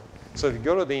atmosphere. So if you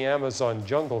go to the Amazon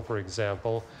jungle, for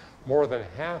example, more than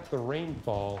half the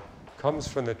rainfall comes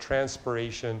from the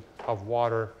transpiration of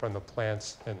water from the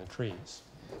plants and the trees.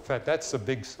 In fact, that's the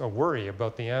big worry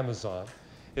about the Amazon,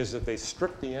 is that they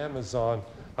strip the Amazon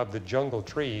of the jungle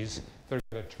trees, they're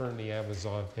going to turn the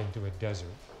Amazon into a desert.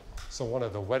 So one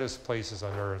of the wettest places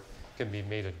on Earth can be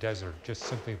made a desert just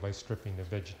simply by stripping the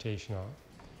vegetation off.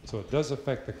 So it does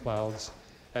affect the clouds.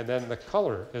 And then the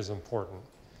color is important.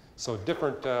 So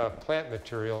different plant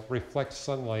material reflects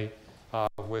sunlight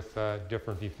with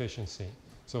different efficiency.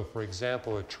 So for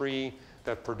example, a tree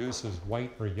that produces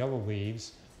white or yellow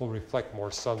leaves will reflect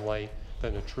more sunlight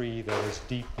than a tree that is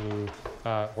deep blue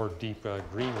or deep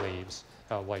green leaves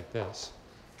like this.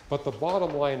 But the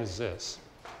bottom line is this.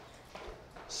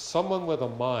 Someone with a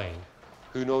mind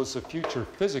who knows the future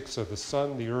physics of the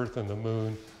sun, the earth, and the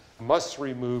moon must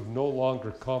remove no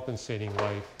longer compensating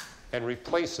life and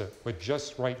replace it with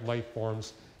just right life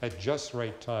forms at just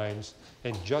right times,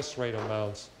 in just right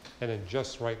amounts, and in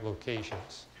just right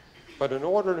locations. But in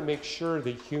order to make sure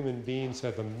that human beings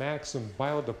have the maximum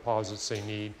biodeposits they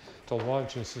need to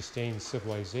launch and sustain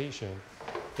civilization,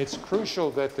 it's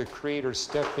crucial that the Creator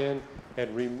step in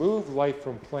and remove life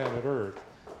from planet Earth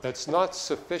that's not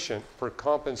sufficient for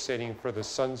compensating for the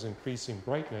sun's increasing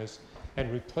brightness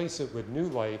and replace it with new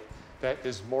life that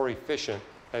is more efficient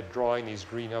at drawing these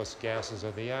greenhouse gases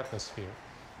of the atmosphere.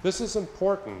 This is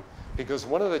important because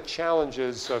one of the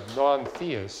challenges of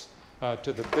non-theists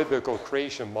to the biblical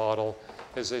creation model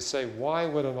is they say, why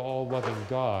would an all-loving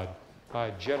God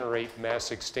generate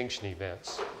mass extinction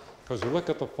events? Because we look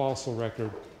at the fossil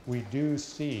record, we do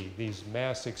see these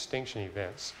mass extinction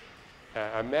events.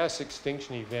 A mass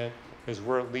extinction event is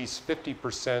where at least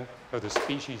 50% of the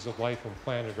species of life on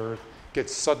planet Earth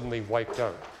gets suddenly wiped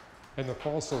out. And the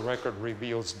fossil record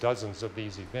reveals dozens of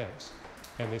these events.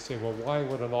 And they say, well, why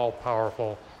would an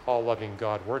all-powerful, all-loving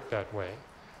God work that way?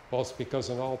 Well, it's because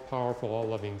an all-powerful,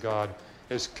 all-loving God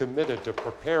is committed to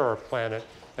prepare our planet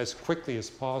as quickly as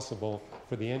possible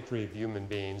for the entry of human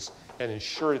beings and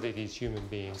ensure that these human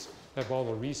beings have all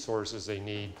the resources they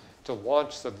need to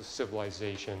launch the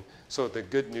civilization so that the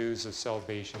good news of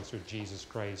salvation through Jesus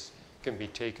Christ can be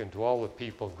taken to all the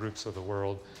people groups of the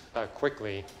world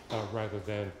quickly rather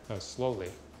than slowly.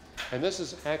 And this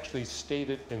is actually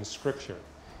stated in Scripture.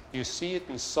 You see it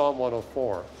in Psalm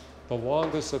 104, the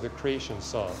longest of the creation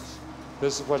songs.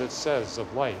 This is what it says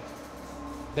of life.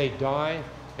 They die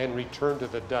and return to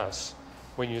the dust.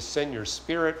 When you send your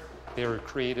spirit, they are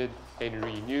created and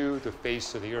renew the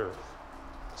face of the earth.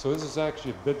 So this is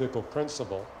actually a biblical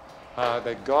principle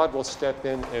that God will step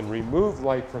in and remove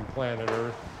life from planet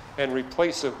Earth and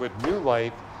replace it with new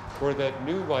life, where that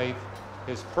new life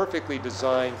is perfectly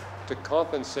designed to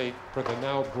compensate for the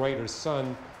now brighter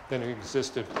sun than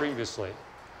existed previously.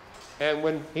 And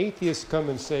when atheists come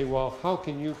and say, well, how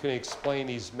can you explain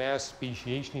these mass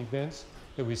speciation events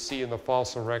that we see in the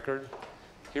fossil record?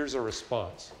 Here's a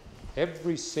response.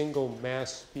 Every single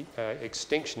mass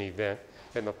extinction event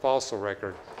in the fossil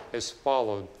record is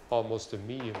followed almost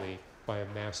immediately by a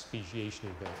mass speciation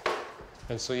event.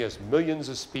 And so yes, millions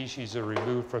of species are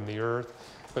removed from the earth,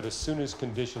 but as soon as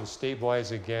conditions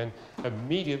stabilize again,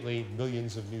 immediately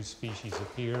millions of new species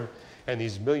appear, and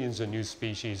these millions of new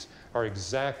species are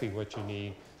exactly what you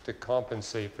need to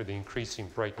compensate for the increasing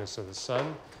brightness of the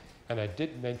sun. And I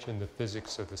did mention the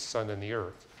physics of the sun and the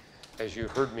earth. As you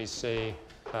heard me say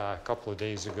a couple of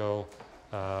days ago,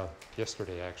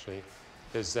 yesterday actually,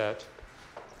 is that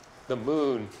the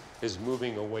moon is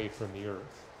moving away from the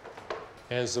earth.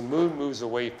 As the moon moves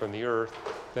away from the earth,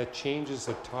 that changes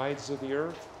the tides of the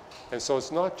earth. And so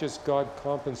it's not just God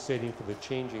compensating for the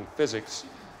changing physics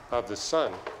of the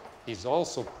sun. He's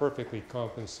also perfectly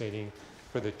compensating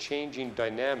for the changing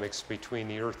dynamics between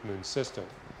the Earth-Moon system.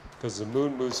 Because the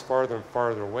moon moves farther and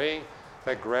farther away,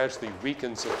 that gradually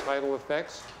weakens the tidal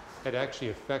effects. It actually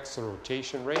affects the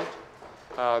rotation rate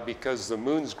because the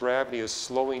moon's gravity is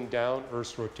slowing down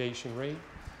Earth's rotation rate.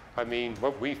 I mean,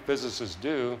 what we physicists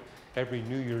do, every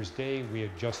New Year's Day, we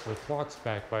adjust our clocks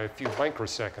back by a few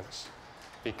microseconds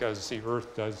because the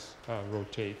Earth does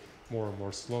rotate more and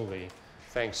more slowly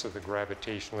thanks to the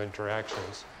gravitational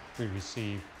interactions we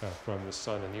receive from the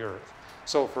sun and the earth.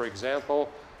 So for example,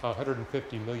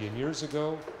 150 million years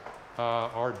ago,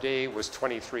 our day was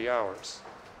 23 hours.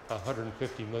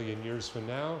 150 million years from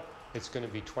now, it's going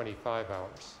to be 25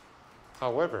 hours.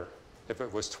 However, if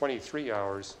it was 23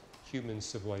 hours, human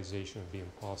civilization would be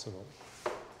impossible.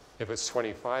 If it's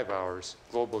 25 hours,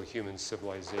 global human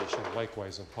civilization,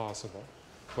 likewise impossible.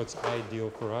 What's ideal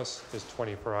for us is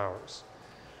 24 hours.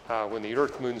 When the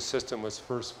Earth-Moon system was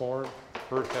first formed,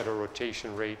 Earth had a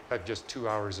rotation rate of just 2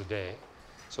 hours a day.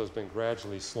 So it's been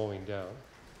gradually slowing down.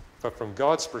 But from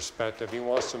God's perspective, he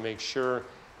wants to make sure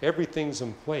everything's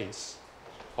in place.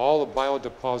 All the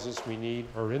biodeposits we need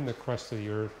are in the crust of the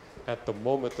Earth at the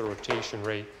moment the rotation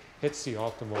rate hits the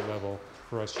optimal level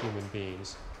for us human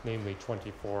beings, namely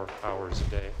 24 hours a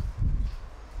day.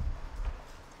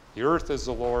 The Earth is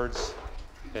the Lord's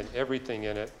and everything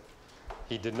in it.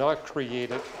 He did not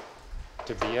create it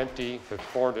to be empty, but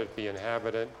formed it to be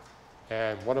inhabited.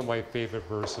 And one of my favorite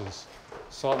verses,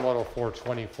 Psalm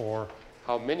 104:24,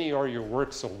 how many are your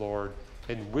works, O Lord?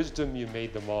 In wisdom you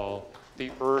made them all.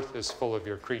 The earth is full of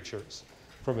your creatures.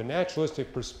 From a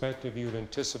naturalistic perspective, you would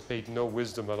anticipate no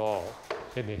wisdom at all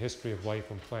in the history of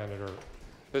life on planet Earth.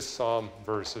 This psalm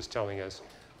verse is telling us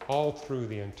all through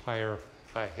the entire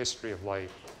history of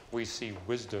life, we see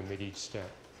wisdom at each step.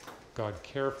 God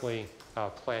carefully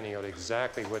planning out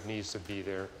exactly what needs to be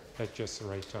there at just the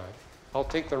right time. I'll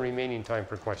take the remaining time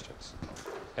for questions.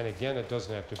 And again, it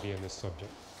doesn't have to be in this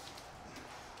subject.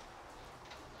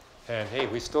 And hey,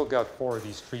 we still got 4 of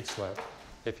these treats left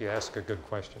if you ask a good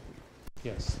question.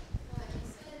 Yes? You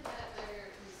said that there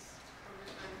is over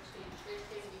time change. There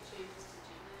can be changes to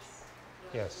genus.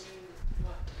 Yes.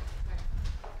 What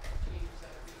changes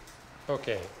that would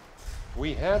be? Okay.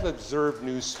 We have observed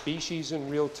new species in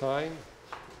real time.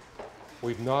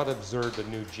 We've not observed a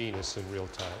new genus in real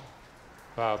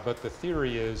time. But the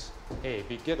theory is, hey,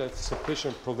 if you get a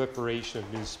sufficient proliferation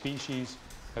of new species,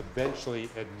 eventually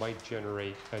it might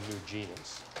generate a new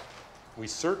genus. We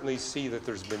certainly see that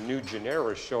there's been new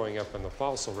genera showing up in the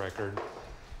fossil record.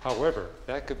 However,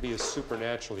 that could be a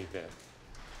supernatural event.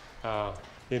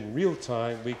 In real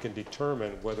time, we can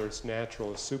determine whether it's natural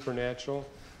or supernatural.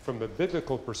 From a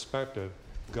biblical perspective,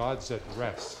 God's at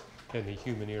rest in the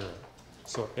human era.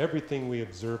 So everything we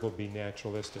observe will be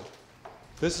naturalistic.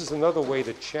 This is another way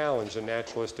to challenge the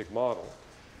naturalistic model.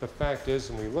 The fact is,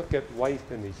 when we look at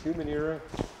life in the human era,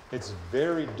 it's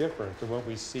very different than what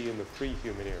we see in the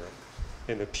pre-human era.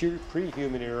 In the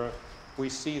pre-human era, we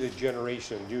see the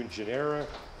generation of new genera,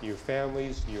 new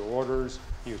families, new orders,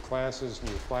 new classes,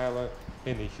 new phyla.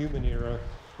 In the human era,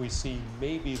 we see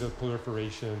maybe the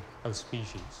proliferation of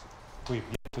species. We've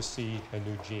yet to see a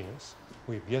new genus.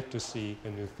 We've yet to see a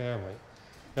new family.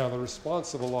 Now, the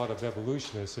response of a lot of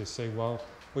evolutionists is say, well,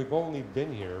 we've only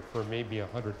been here for maybe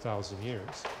 100,000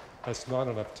 years. That's not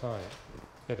enough time.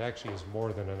 It actually is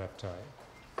more than enough time.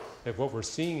 If what we're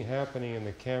seeing happening in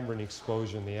the Cambrian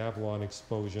explosion, the Avalon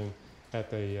explosion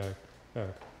at the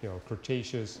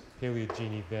Cretaceous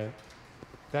Paleogene event,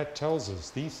 that tells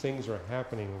us these things are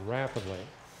happening rapidly.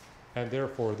 And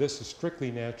therefore, this is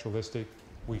strictly naturalistic.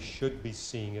 We should be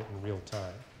seeing it in real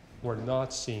time. We're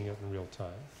not seeing it in real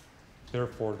time.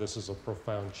 Therefore, this is a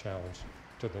profound challenge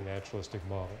to the naturalistic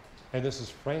model. And this is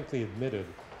frankly admitted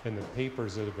in the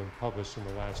papers that have been published in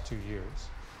the last 2 years.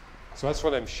 So that's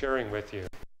what I'm sharing with you,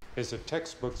 is that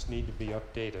textbooks need to be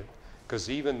updated, because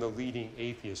even the leading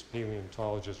atheist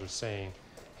paleontologists are saying,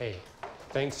 hey,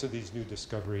 thanks to these new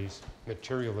discoveries,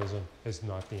 materialism is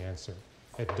not the answer.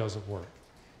 It doesn't work.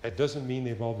 It doesn't mean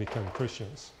they've all become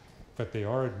Christians, but they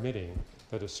are admitting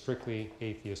that a strictly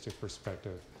atheistic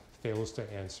perspective fails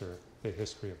to answer the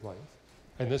history of life.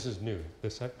 And this is new.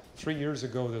 3 years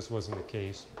ago, this wasn't the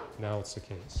case. Now it's the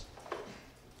case.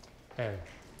 And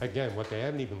again, what they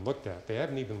haven't even looked at, they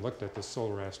haven't even looked at the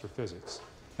solar astrophysics.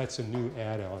 That's a new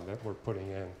add-on that we're putting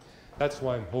in. That's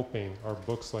why I'm hoping our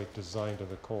books like Design to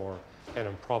the Core and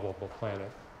Improbable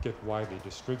Planet get widely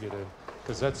distributed,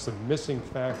 because that's the missing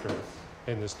factor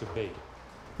in this debate.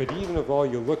 But even if all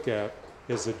you look at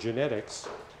is the genetics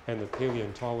and the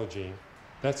paleontology,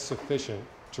 that's sufficient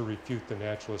to refute the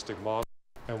naturalistic model.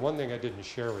 And one thing I didn't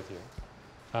share with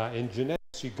you, in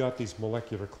genetics, you've got these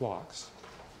molecular clocks.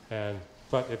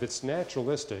 But if it's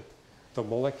naturalistic, the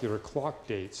molecular clock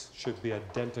dates should be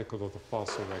identical to the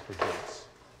fossil record dates.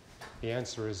 The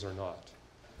answer is they're not.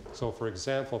 So for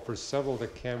example, for several of the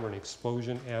Cambrian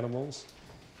explosion animals,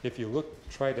 if you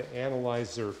try to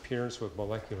analyze their appearance with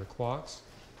molecular clocks,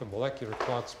 the molecular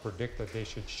clocks predict that they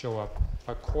should show up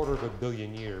 250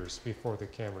 million years before the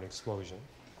Cambrian explosion.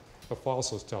 The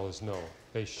fossils tell us no,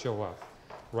 they show up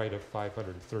right at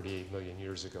 538 million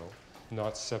years ago.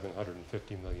 not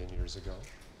 750 million years ago.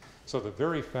 So the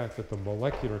very fact that the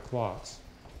molecular clocks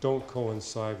don't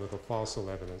coincide with the fossil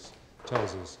evidence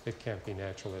tells us it can't be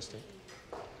naturalistic.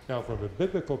 Now, from a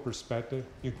biblical perspective,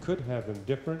 you could have them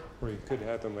different or you could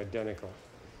have them identical.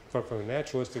 But from a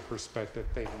naturalistic perspective,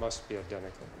 they must be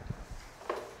identical.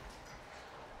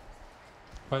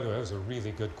 By the way, that was a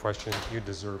really good question. You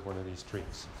deserve one of these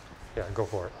treats. Yeah, go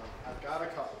for it. I've got a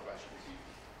couple questions.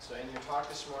 So in your talk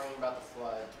this morning about the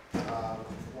flood,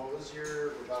 what was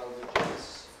your rebuttal to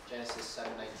Genesis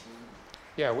 7:19?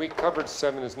 Yeah, we covered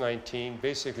 7 as 19,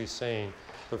 basically saying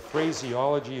the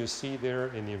phraseology you see there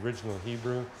in the original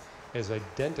Hebrew is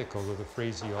identical to the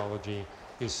phraseology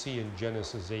you see in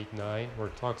Genesis 8:9, where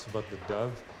it talks about the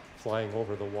dove flying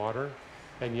over the water.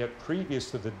 And yet previous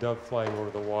to the dove flying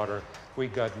over the water, we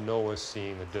got Noah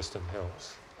seeing the distant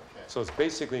hills. Okay. So it's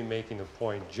basically making the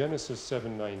point, Genesis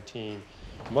 7:19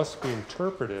 must be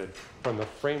interpreted from the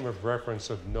frame of reference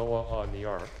of Noah on the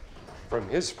ark. From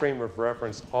his frame of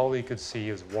reference, all he could see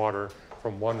is water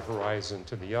from one horizon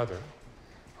to the other.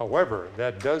 However,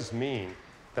 that does mean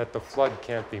that the flood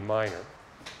can't be minor.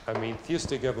 I mean,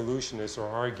 theistic evolutionists are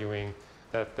arguing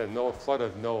that the flood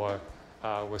of Noah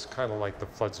was kind of like the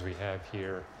floods we have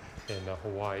here in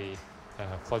Hawaii,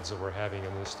 floods that we're having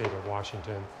in the state of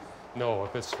Washington. No,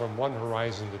 if it's from one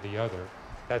horizon to the other,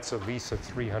 that's at least a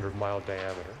 300-mile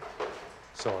diameter.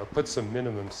 So it puts a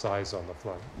minimum size on the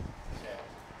flood. Okay.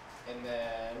 And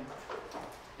then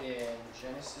in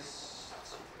Genesis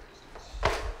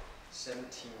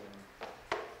 17,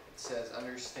 it says,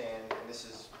 understand, and this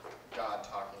is God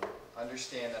talking,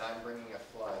 understand that I'm bringing a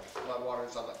flood. Flood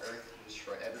waters on the earth will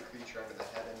destroy every creature under the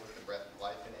heaven with the breath of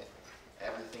life in it.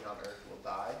 Everything on earth will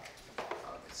die.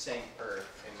 It's saying earth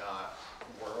and not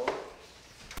world.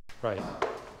 Right.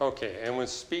 Okay, and when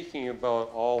speaking about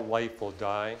all life will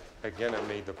die, again I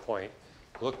made the point,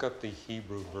 look up the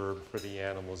Hebrew verb for the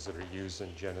animals that are used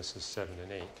in Genesis 7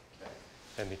 and 8. Okay.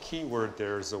 And the key word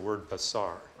there is the word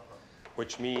basar,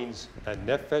 which means a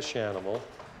nephesh animal,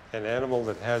 an animal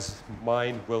that has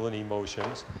mind, will, and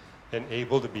emotions, and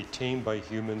able to be tamed by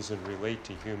humans and relate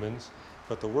to humans.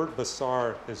 But the word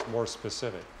basar is more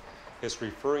specific. It's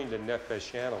referring to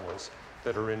nephesh animals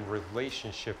that are in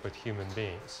relationship with human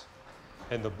beings.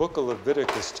 And the book of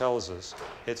Leviticus tells us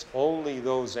it's only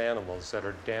those animals that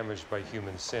are damaged by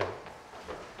human sin.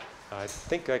 I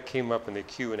think that came up in the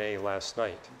Q&A last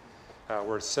night,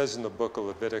 where it says in the book of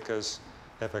Leviticus,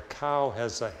 if a cow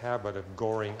has a habit of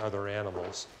goring other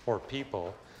animals or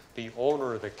people, the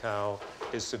owner of the cow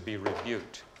is to be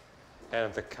rebuked. And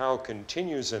if the cow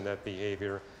continues in that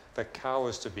behavior, the cow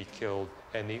is to be killed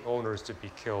and the owner is to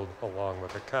be killed along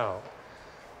with the cow.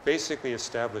 Basically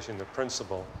establishing the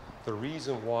principle, the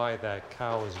reason why that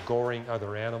cow is goring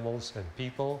other animals and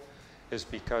people is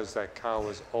because that cow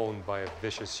is owned by a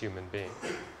vicious human being.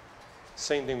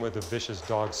 Same thing with the vicious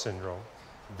dog syndrome.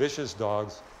 Vicious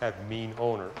dogs have mean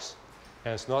owners.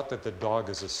 And it's not that the dog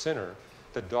is a sinner.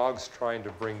 The dog's trying to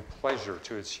bring pleasure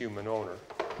to its human owner.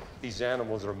 These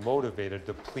animals are motivated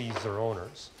to please their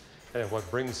owners. And what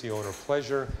brings the owner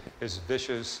pleasure is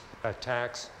vicious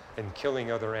attacks and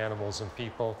killing other animals and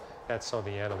people. That's how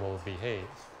the animal will behave.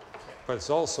 But it's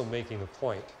also making the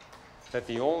point that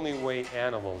the only way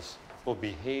animals will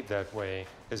behave that way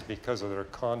is because of their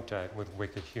contact with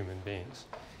wicked human beings.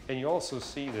 And you also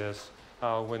see this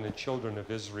when the children of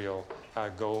Israel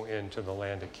go into the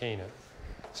land of Canaan.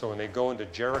 So when they go into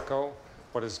Jericho,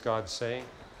 what does God say?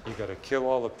 You got to kill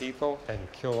all the people and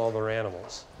kill all their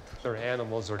animals. Their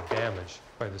animals are damaged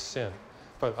by the sin.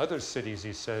 But other cities,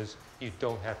 he says, you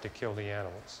don't have to kill the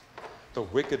animals. The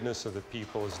wickedness of the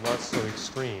people is not so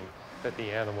extreme that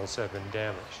the animals have been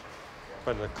damaged.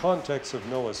 But in the context of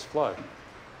Noah's flood,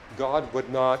 God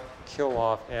would not kill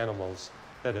off animals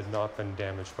that had not been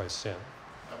damaged by sin.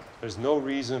 There's no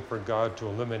reason for God to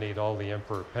eliminate all the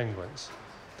emperor penguins,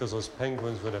 because those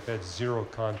penguins would have had zero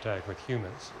contact with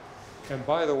humans. And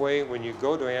by the way, when you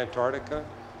go to Antarctica,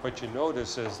 what you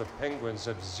notice is the penguins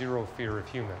have zero fear of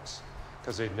humans,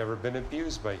 because they've never been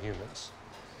abused by humans.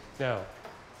 Now,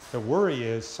 the worry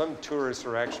is some tourists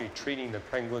are actually treating the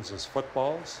penguins as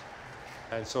footballs,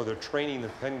 and so they're training the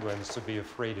penguins to be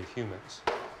afraid of humans.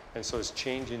 And so it's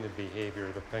changing the behavior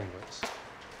of the penguins.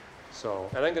 So,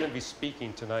 and I'm going to be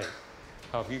speaking tonight.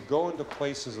 If you go into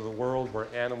places of the world where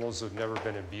animals have never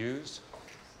been abused,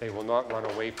 they will not run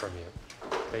away from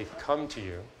you. They come to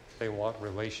you. They want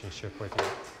relationship with you.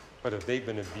 But if they've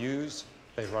been abused,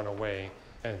 they run away.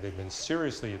 And if they've been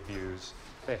seriously abused,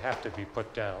 they have to be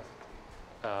put down.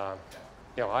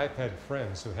 You know, I've had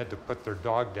friends who had to put their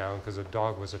dog down because the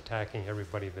dog was attacking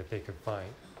everybody that they could find,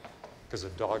 because the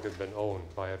dog had been owned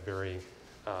by a very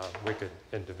wicked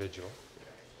individual.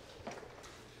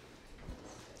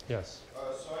 Yes?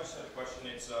 So I just had a question.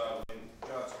 It's when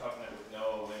God's covenant with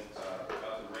Noah when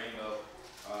about the rainbow,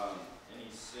 and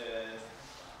he says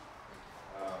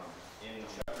in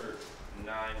chapter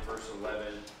 9, verse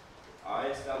 11, I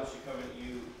establish a covenant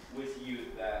with you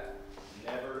that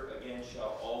never again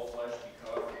shall all flesh be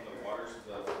cut off from the waters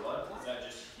of the flood. Is that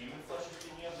just human flesh he's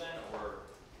speaking of then, or?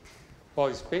 Well,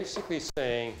 he's basically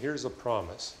saying, here's a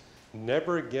promise.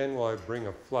 Never again will I bring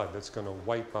a flood that's going to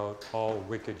wipe out all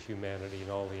wicked humanity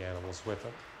and all the animals with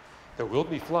them. There will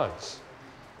be floods,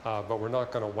 but we're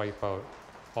not going to wipe out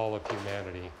all of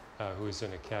humanity who is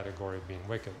in a category of being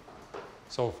wicked.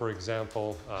 So, for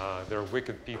example, there are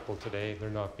wicked people today, they're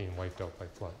not being wiped out by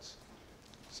floods.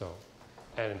 So,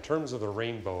 and in terms of the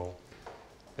rainbow,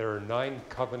 there are 9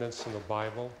 covenants in the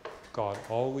Bible. God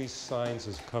always signs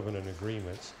his covenant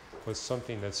agreements with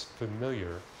something that's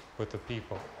familiar with the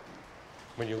people.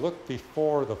 When you look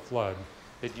before the flood,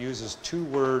 it uses 2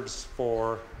 words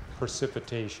for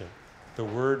precipitation. The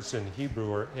words in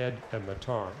Hebrew are ed and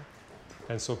matar.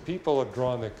 And so people have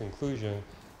drawn the conclusion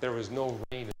there was no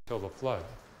rain until the flood.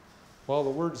 Well, the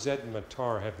words ed and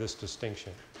matar have this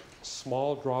distinction.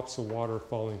 Small drops of water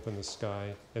falling from the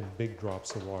sky and big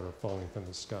drops of water falling from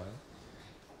the sky.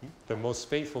 The most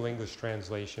faithful English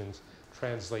translations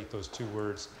translate those 2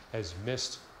 words as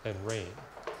mist and rain.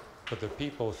 But the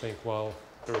people think, well,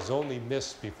 there was only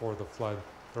mist before the flood,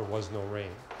 there was no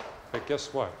rain. But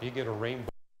guess what? You get a rainbow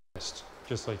with mist,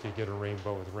 just like you get a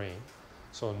rainbow with rain.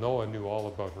 So Noah knew all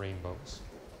about rainbows.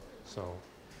 So,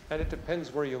 and it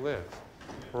depends where you live.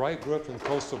 Where I grew up in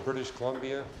coastal British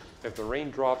Columbia, if the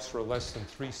raindrops were less than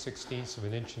 3/16 of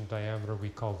an inch in diameter, we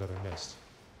called it a mist.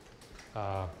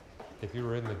 If you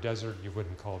were in the desert, you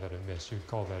wouldn't call that a mist. You'd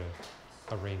call that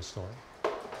a rainstorm.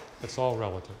 It's all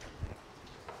relative.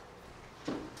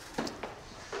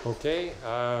 Okay,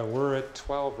 we're at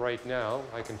 12 right now.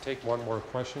 I can take one more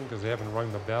question because they haven't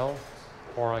rung the bell,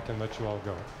 or I can let you all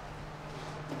go.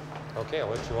 Okay, I'll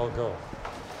let you all go.